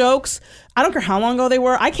 those jokes, I don't care how long ago they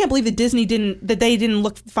were. I can't believe that Disney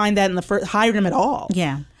didn't find that in the first, hired him at all.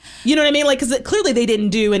 Yeah. You know what I mean? Because clearly they didn't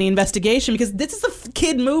do any investigation, because this is a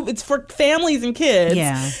kid movie. It's for families and kids.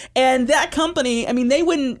 Yeah. And that company, they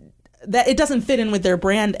wouldn't, it doesn't fit in with their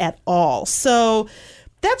brand at all. So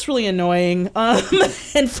that's really annoying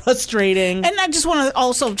and frustrating. And I just want to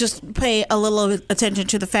also just pay a little attention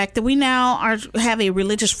to the fact that we now have a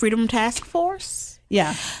religious freedom task force.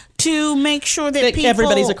 Yeah. To make sure that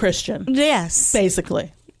everybody's a Christian. Yes.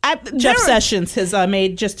 Basically. Jeff Sessions has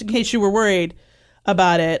made, just in case you were worried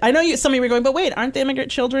about it. I know some of you were going, but wait, aren't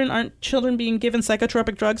children being given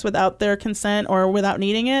psychotropic drugs without their consent or without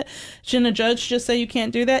needing it? Shouldn't a judge just say you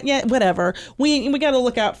can't do that? Yeah, whatever. We got to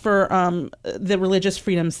look out for the religious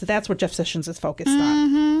freedoms. That's what Jeff Sessions is focused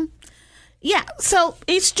on. Yeah, so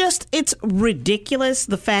it's ridiculous,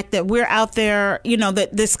 the fact that we're out there, that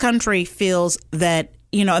this country feels that,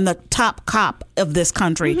 and the top cop of this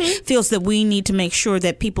country feels that we need to make sure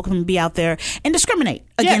that people can be out there and discriminate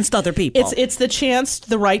against other people. It's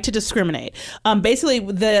the right to discriminate. Basically,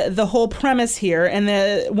 the whole premise here,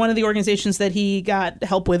 and one of the organizations that he got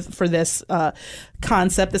help with for this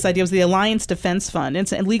concept, this idea, was the Alliance Defense Fund.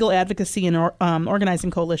 It's a legal advocacy and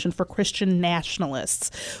organizing coalition for Christian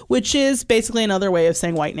nationalists, which is basically another way of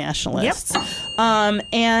saying white nationalists. Yep.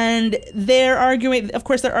 And their argument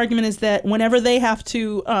is that whenever they have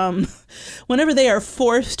to, whenever they are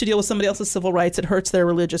forced to deal with somebody else's civil rights, it hurts their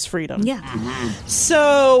religious freedom. Yeah.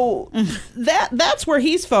 So that's where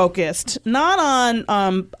he's focused, not on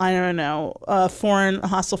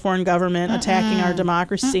hostile foreign government attacking our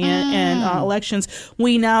democracy and elections.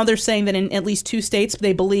 They're saying that in at least 2 states,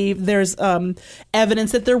 they believe there's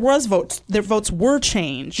evidence that their votes were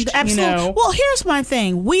changed. Absolutely. Well, here's my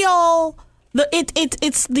thing. We all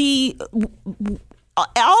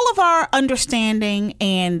all of our understanding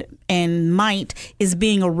and might is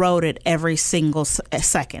being eroded every single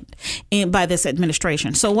second by this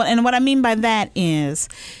administration. So what I mean by that is,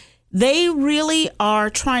 they really are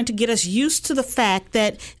trying to get us used to the fact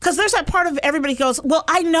that, because there's that part of everybody goes, well,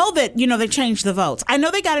 I know that, they changed the votes. I know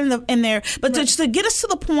they got in there, but just to get us to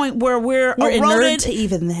the point where we're eroded to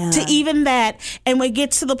even that, and we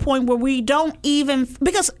get to the point where we don't even,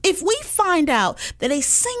 because if we find out that a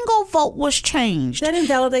single vote was changed, that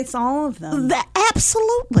invalidates all of them.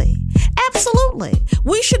 Absolutely.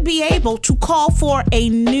 We should be able to call for a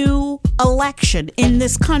new election in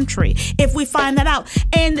this country if we find that out.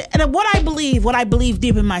 And what I believe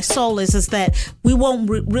deep in my soul is that we won't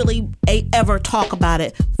really ever talk about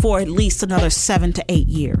it for at least another 7 to 8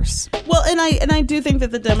 years. Well, and I do think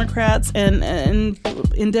that the Democrats and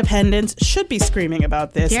independents should be screaming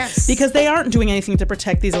about this. Yes. Because they aren't doing anything to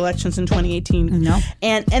protect these elections in 2018. No.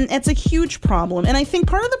 And it's a huge problem. And I think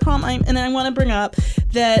part of the problem, and I want to bring up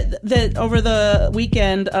that that over the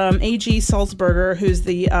weekend, A.G. Sulzberger, who's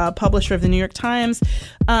the publisher of the New York Times,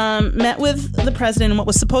 met with the president in what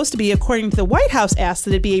was supposed to be, according to the White House, asked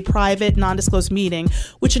that it be a private, non-disclosed meeting,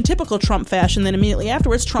 which in typical Trump fashion, then immediately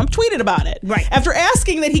afterwards, Trump tweeted about it. Right. After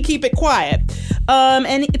asking that he keep it quiet.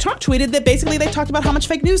 And Trump tweeted that basically they talked about how much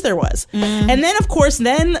fake news there was. And then, of course,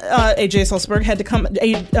 A.J. Sulzberg had to come,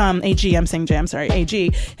 AG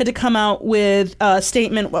had to come out with a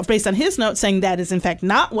statement based on his notes saying that is in fact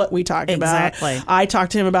not what we talked about. I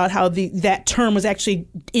talked to him about how that term was actually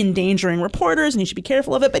endangering reporters and you should be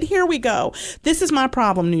careful of it. But here we go. This is my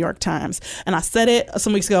problem, New York Times. And I said it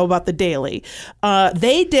some weeks ago about the Daily.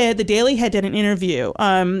 The Daily had did an interview.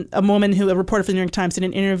 A reporter for the New York Times did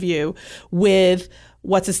an interview with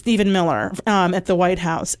Stephen Miller at the White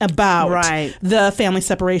House about the family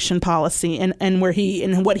separation policy and what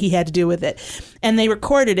he had to do with it. And they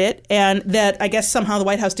recorded it, and that I guess somehow the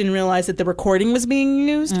White House didn't realize that the recording was being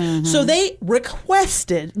used. So they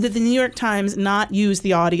requested that the New York Times not use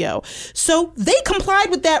the audio. So they complied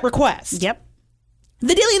with that request. Yep.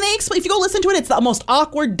 The Daily, and they explain, if you go listen to it, it's the most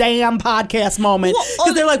awkward damn podcast moment.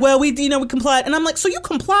 Because they're like, well, we complied. And I'm like, so you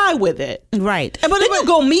comply with it. Right. But then you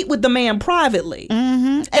go meet with the man privately.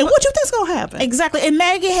 And what you think's going to happen? Exactly. And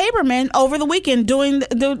Maggie Haberman over the weekend doing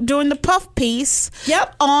the puff piece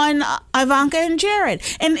on Ivanka and Jared.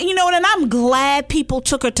 And you know what? And I'm glad people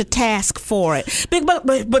took her to task for it. But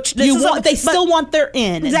they still want their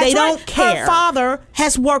in. They don't care. Her father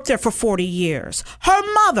has worked there for 40 years. Her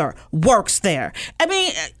mother works there. I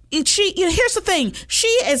mean, here's the thing. She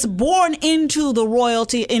is born into the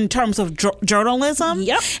royalty in terms of journalism.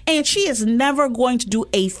 Yep. And she is never going to do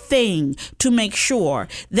a thing to make sure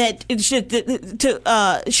that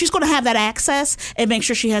she's going to have that access and make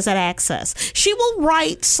sure she has that access. She will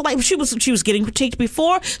write, she was getting critiqued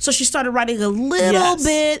before, so she started writing a little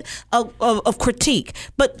bit of critique.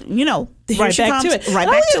 But, Right back to it. I look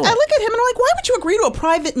at him and I'm like, why would you agree to a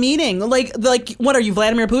private meeting? Like, what are you,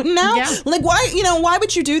 Vladimir Putin now? Yeah. Like, why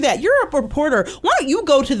would you do that? You're a reporter. Why don't you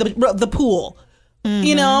go to the pool?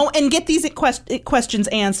 And get these questions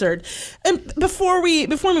answered. And before we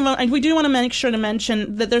move on, we do want to make sure to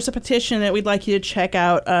mention that there's a petition that we'd like you to check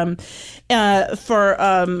out. In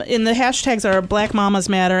the hashtags are Black Mamas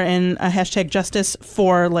Matter and hashtag Justice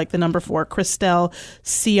for the number 4 Crystle,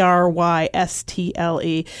 Crystle.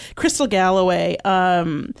 Crystal Galloway.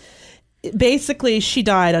 Basically, she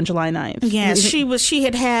died on July 9th. Yes, she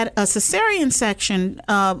had a cesarean section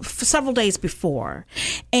several days before,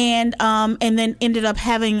 and then ended up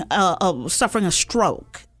having suffering a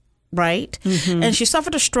stroke. Right? And she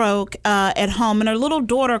suffered a stroke at home, and her little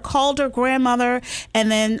daughter called her grandmother,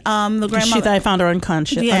 and then the grandmother... I found her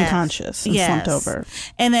unconscious and slumped over.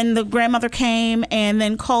 And then the grandmother came and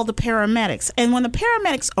then called the paramedics. And when the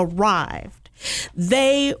paramedics arrived,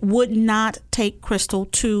 they would not take Crystal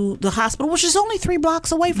to the hospital, which is only 3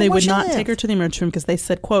 blocks away from where she lived. They would not take her to the emergency room because they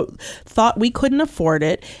said, quote, thought we couldn't afford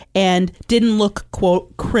it and didn't look,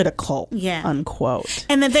 quote, critical, unquote.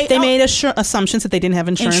 And then they made assumptions that they didn't have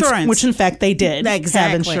insurance, which in fact they did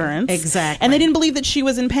have insurance. Exactly. And they didn't believe that she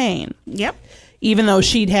was in pain. Yep. Even though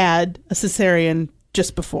she'd had a cesarean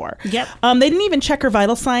just before. Yep. They didn't even check her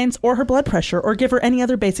vital signs or her blood pressure or give her any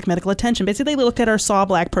other basic medical attention. Basically, they looked at her, saw a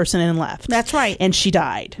black person, and left. That's right. And she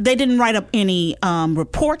died. They didn't write up any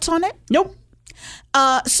reports on it. Nope.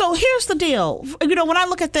 So here's the deal. When I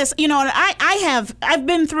look at this, I've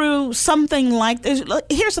been through something like this.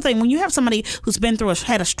 Here's the thing. When you have somebody who's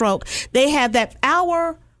had a stroke, they have that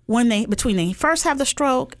hour between they first have the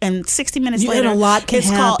stroke and 60 minutes later, a lot can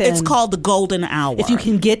happen. It's called the golden hour. If you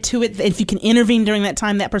can get to it, if you can intervene during that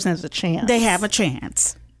time, that person has a chance. They have a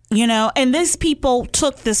chance. And these people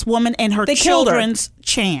took this woman and her children's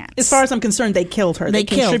chance. As far as I'm concerned, they killed her. They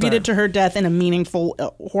contributed to her death in a meaningful,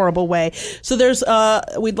 horrible way. So there's,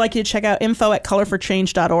 we'd like you to check out info at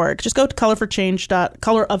colorforchange.org. Just go to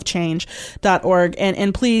colorofchange.org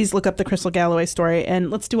and please look up the Crystal Galloway story,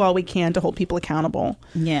 and let's do all we can to hold people accountable.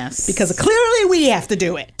 Yes. Because clearly we have to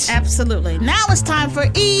do it. Absolutely. Now it's time for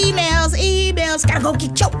emails. Gotta go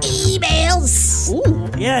get your emails.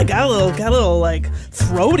 Ooh, yeah, got a little like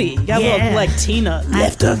throaty. Got a little like Tina.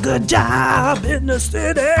 Left a good job in the city.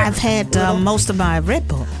 I've had most of my Red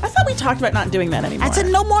Bull. I thought we talked about not doing that anymore. I said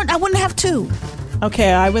no more. I wouldn't have to.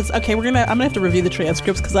 Okay, I'm gonna have to review the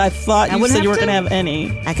transcripts because I thought you said you weren't gonna have any.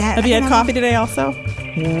 Have you had coffee today also?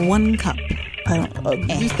 1 cup. I don't.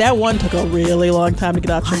 That one took a really long time to get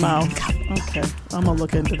out your mouth. Okay, I'm gonna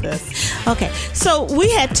look into this. Okay, so we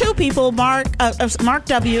had 2 people, Mark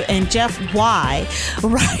W. and Jeff Y,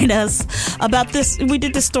 write us about this. We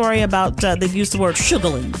did this story about they used the word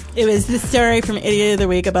sugarling. It was the story from Idiot of the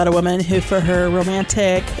Week about a woman who, for her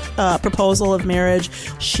romantic proposal of marriage.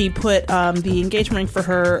 She put the engagement ring for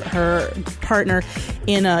her partner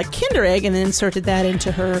in a Kinder Egg and then inserted that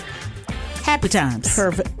into her Happy Times, her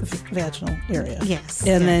vaginal area. Yes,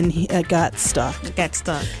 and then he got stuck.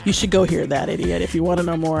 You should go hear that, idiot, if you want to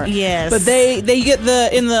know more. Yes, but they get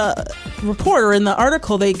in the report or in the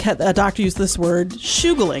article, a doctor used this word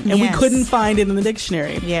shugling, and we couldn't find it in the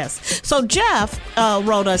dictionary. Yes. So Jeff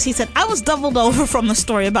wrote us. He said, "I was doubled over from the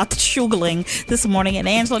story about the shugling this morning, and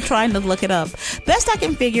Angela trying to look it up. Best I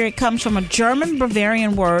can figure, it comes from a German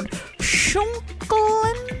Bavarian word,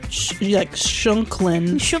 Schunkeln." Like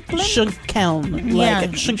Schunkeln, like a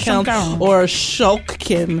Schunkeln or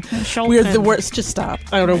Schulkin. Weird. The words. Just stop.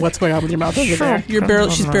 I don't know what's going on with your mouth over there.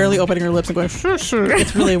 She's barely opening her lips and going.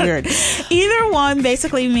 It's really weird. Either one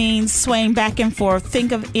basically means swaying back and forth.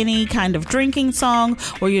 Think of any kind of drinking song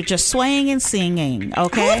where you're just swaying and singing.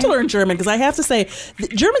 Okay. I have to learn German because I have to say,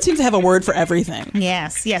 German seems to have a word for everything.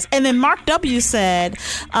 Yes. And then Mark W. said,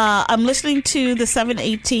 "I'm listening to the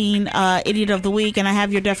 718 Idiot of the Week, and I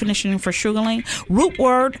have your definition for shugling. Root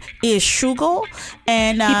word is shugel,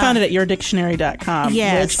 and he found it at yourdictionary.com.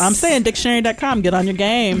 Yes, which I'm saying dictionary.com, get on your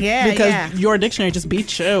game, because your dictionary just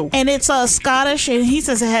beats you. And it's Scottish, and he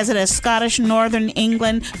says it has it as Scottish Northern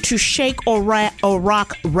England, to shake or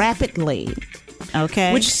rock rapidly.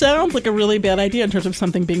 Okay, which sounds like a really bad idea in terms of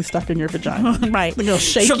something being stuck in your vagina. Right. Go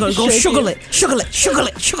shake, sugar it.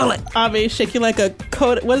 I mean, shake you like a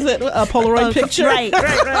coat. What is it? A Polaroid picture. Right.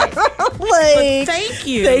 Like,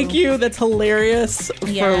 thank you. That's hilarious for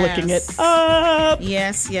looking it up.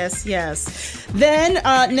 Yes. Then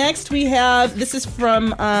next we have, this is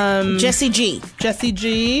from Jessie G.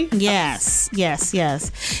 Yes.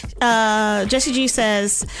 Jessie G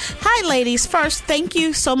says, "Hi ladies, first thank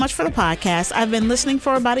you so much for the podcast. I've been listening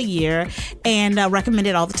for about a year and recommend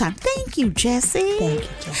it all the time." Thank you, Jessie.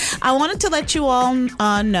 I wanted to let you all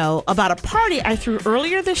know about a party I threw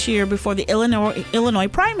earlier this year before the Illinois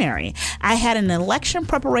primary. I had an election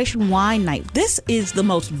preparation wine night. This is the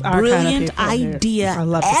most brilliant idea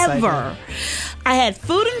ever. I had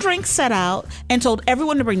food and drinks set out and told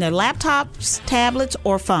everyone to bring their laptops, tablets,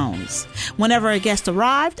 or phones. Whenever a guest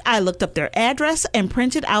arrived, I looked up their address and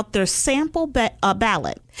printed out their sample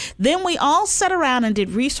ballot. Then we all sat around and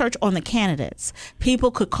did research on the candidates.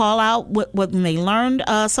 People could call out when they learned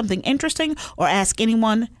something interesting or ask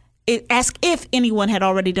if anyone had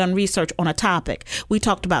already done research on a topic. We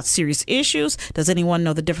talked about serious issues. Does anyone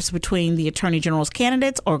know the difference between the Attorney General's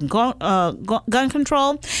candidates or gun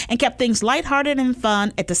control? And kept things lighthearted and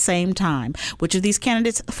fun at the same time. Which of these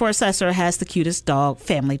candidates for assessor has the cutest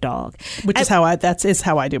family dog? Which is how I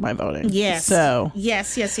do my voting. Yes. So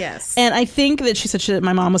yes. And I think that she said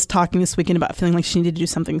my mom was talking this weekend about feeling like she needed to do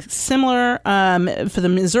something similar for the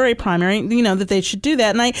Missouri primary. You know, that they should do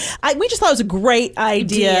that. And we just thought it was a great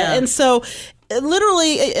idea. And so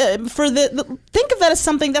literally think of that as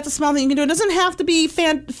something that's a small thing you can do. It doesn't have to be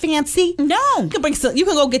fancy. No, you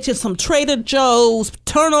can go get you some Trader Joe's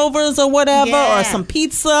turnovers or whatever, or some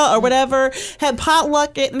pizza or whatever. Have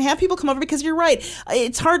potluck it and have people come over, because you're right,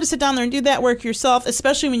 it's hard to sit down there and do that work yourself,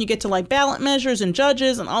 especially when you get to like ballot measures and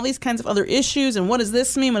judges and all these kinds of other issues. And what does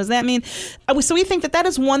this mean? What does that mean? So we think that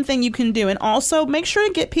is one thing you can do. And also make sure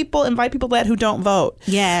to invite people who don't vote.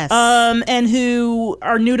 Yes. And who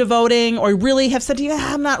are new to voting or really have said to you,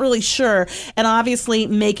 I'm not really sure. And obviously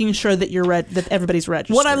making sure that that everybody's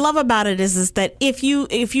registered. What I love about it is that if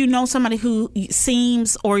you know somebody who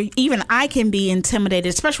seems, or even I can be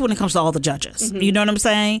intimidated, especially when it comes to all the judges. Mm-hmm. You know what I'm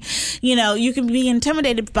saying? You know, you can be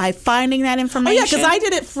intimidated by finding that information. Oh yeah, because I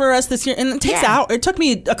did it for us this year, and it takes out. It took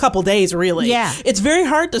me a couple days, really. Yeah, it's very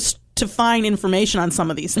hard to find information on some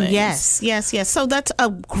of these things. Yes. So that's a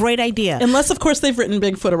great idea. Unless, of course, they've written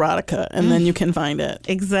Bigfoot erotica, and then you can find it.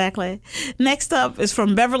 Exactly. Next up is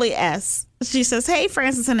from Beverly S. She says, "Hey,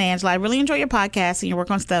 Francis and Angela, I really enjoy your podcast and your work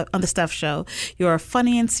on the Stuff Show. You are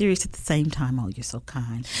funny and serious at the same time." Oh, you're so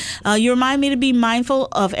kind. "You remind me to be mindful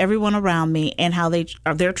of everyone around me and how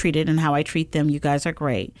they're treated and how I treat them. You guys are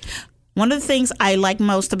great. One of the things I like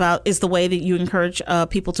most about is the way that you encourage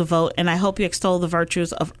people to vote, and I hope you extol the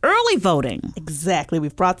virtues of early voting." Exactly.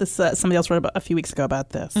 We've brought this, somebody else wrote a few weeks ago about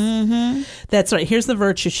this. Mm-hmm. That's right. Here's the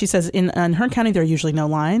virtue. She says, in her county, there are usually no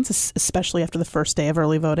lines, especially after the first day of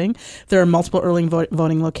early voting. There are multiple early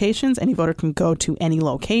voting locations. Any voter can go to any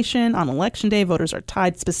location. On Election Day, voters are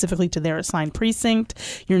tied specifically to their assigned precinct.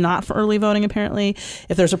 You're not for early voting, apparently.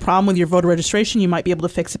 If there's a problem with your voter registration, you might be able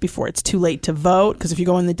to fix it before it's too late to vote, because if you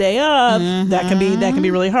go in the day of, that can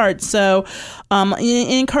be really hard. So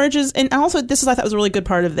it encourages, and also I thought was a really good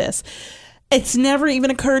part of this. It's never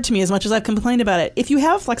even occurred to me, as much as I've complained about it, if you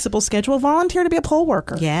have a flexible schedule, volunteer to be a poll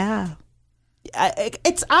worker. Yeah.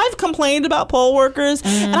 I've complained about poll workers,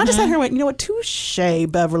 and I just sat here and went, you know what, touche,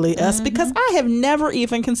 Beverly S., because I have never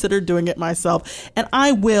even considered doing it myself, and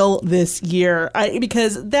I will this year,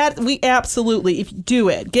 because that we absolutely, if you do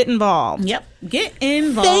it, get involved. Yep, get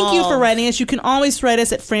involved. Thank you for writing us. You can always write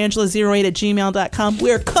us at frangela08@gmail.com.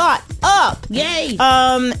 We're caught up. Yay.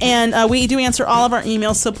 And we do answer all of our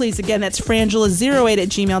emails, so please, again, that's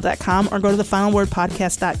frangela08@gmail.com, or go to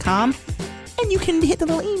thefinalwordpodcast.com. And you can hit the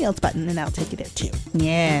little emails button, and I'll take you there too.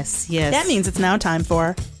 Yes. That means it's now time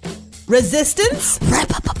for Resistance.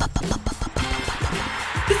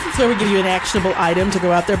 This is where we give you an actionable item to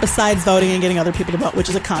go out there besides voting and getting other people to vote, which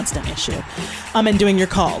is a constant issue. And doing your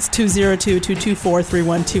calls,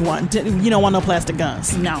 202-224-3121. You don't want no plastic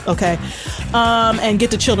guns. No. Okay. And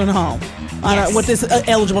get the children home. I don't know what this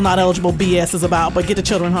eligible, not eligible BS is about, but get the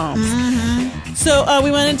children home. So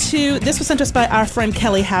this was sent to us by our friend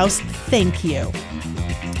Kelly House. Thank you.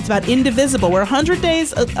 It's about Indivisible. We're 100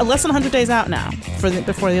 days, less than 100 days out now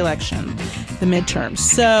before the election, the midterms.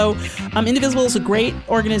 So Indivisible is a great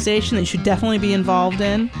organization that you should definitely be involved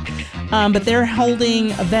in. But they're holding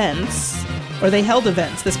events, or they held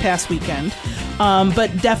events this past weekend.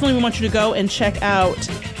 But definitely we want you to go and check out.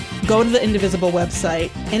 Go to the Indivisible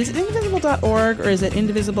website. And is it indivisible.org or is it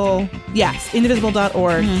indivisible? Yes,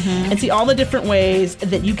 indivisible.org. And see all the different ways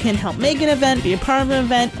that you can help make an event, be a part of an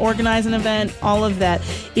event, organize an event, all of that.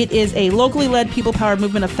 It is a locally led, people-powered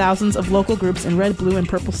movement of thousands of local groups in red, blue, and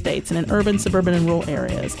purple states and in urban, suburban, and rural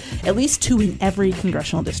areas. At least 2 in every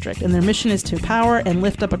congressional district. And their mission is to empower and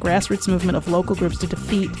lift up a grassroots movement of local groups to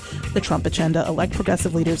defeat the Trump agenda, elect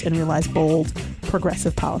progressive leaders, and realize bold,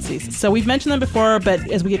 progressive policies. So we've mentioned them before, but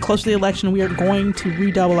as we get close to the election, we are going to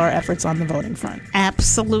redouble our efforts on the voting front.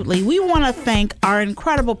 Absolutely. We want to thank our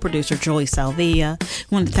incredible producer, Joy Salvia.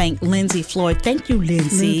 We want to thank Lindsay Floyd. Thank you,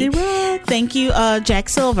 Lindsay. Thank you, Jack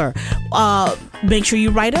Silver. Make sure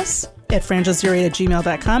you write us at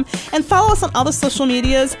frangela08@gmail.com and follow us on all the social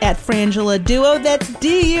medias at Frangela Duo. That's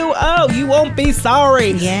DUO. You won't be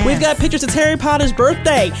sorry. Yes. We've got pictures. It's Harry Potter's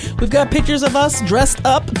birthday. We've got pictures of us dressed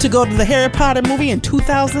up to go to the Harry Potter movie in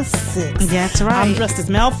 2006. That's right. I'm dressed as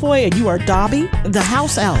Malfoy and you are Dobby, the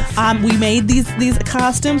house elf. We made these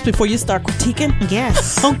costumes before you start critiquing.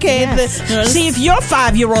 Yes. Okay. Yes. See if your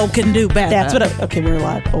 5-year-old can do better. That's what. Okay, we're a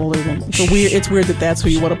lot older than. So it's weird that that's who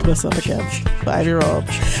you want to put us up against. 5-year-old.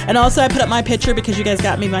 And also, I put up my picture because you guys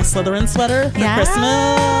got me my Slytherin sweater for Christmas.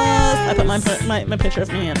 I put my picture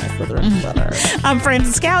of me in my Slytherin sweater. I'm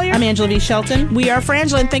Frances Callier. I'm Angela V. Shelton. We are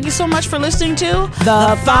Frangela, and thank you so much for listening to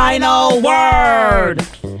The Final Word.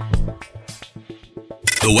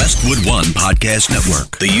 The Westwood One Podcast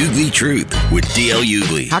Network. The Ugly Truth with D.L.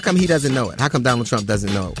 Ugly. How come he doesn't know it? How come Donald Trump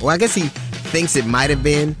doesn't know it? Well, I guess he thinks it might have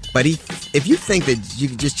been, but if you think that you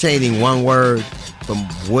could just changing one word from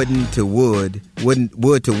wooden to wood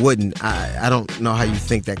to wooden, I don't know how you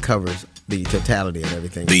think that covers the totality of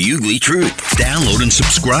everything. The Ugly Truth. Download and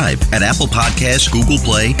subscribe at Apple Podcasts, Google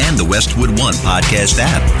Play, and the Westwood One Podcast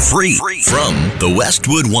app. Free from the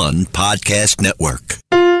Westwood One Podcast Network.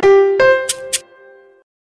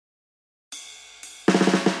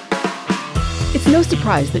 It's no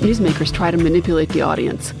surprise that newsmakers try to manipulate the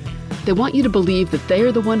audience. They want you to believe that they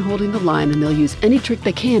are the one holding the line and they'll use any trick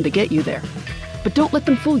they can to get you there. But don't let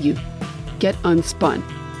them fool you. Get unspun.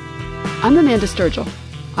 I'm Amanda Sturgill.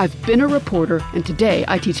 I've been a reporter, and today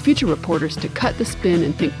I teach future reporters to cut the spin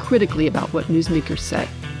and think critically about what newsmakers say.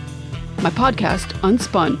 My podcast,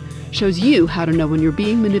 Unspun, shows you how to know when you're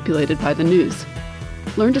being manipulated by the news.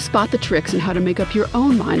 Learn to spot the tricks and how to make up your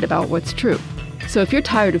own mind about what's true. So if you're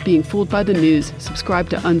tired of being fooled by the news, subscribe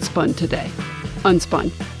to Unspun today. Unspun,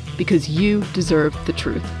 because you deserve the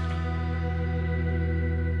truth.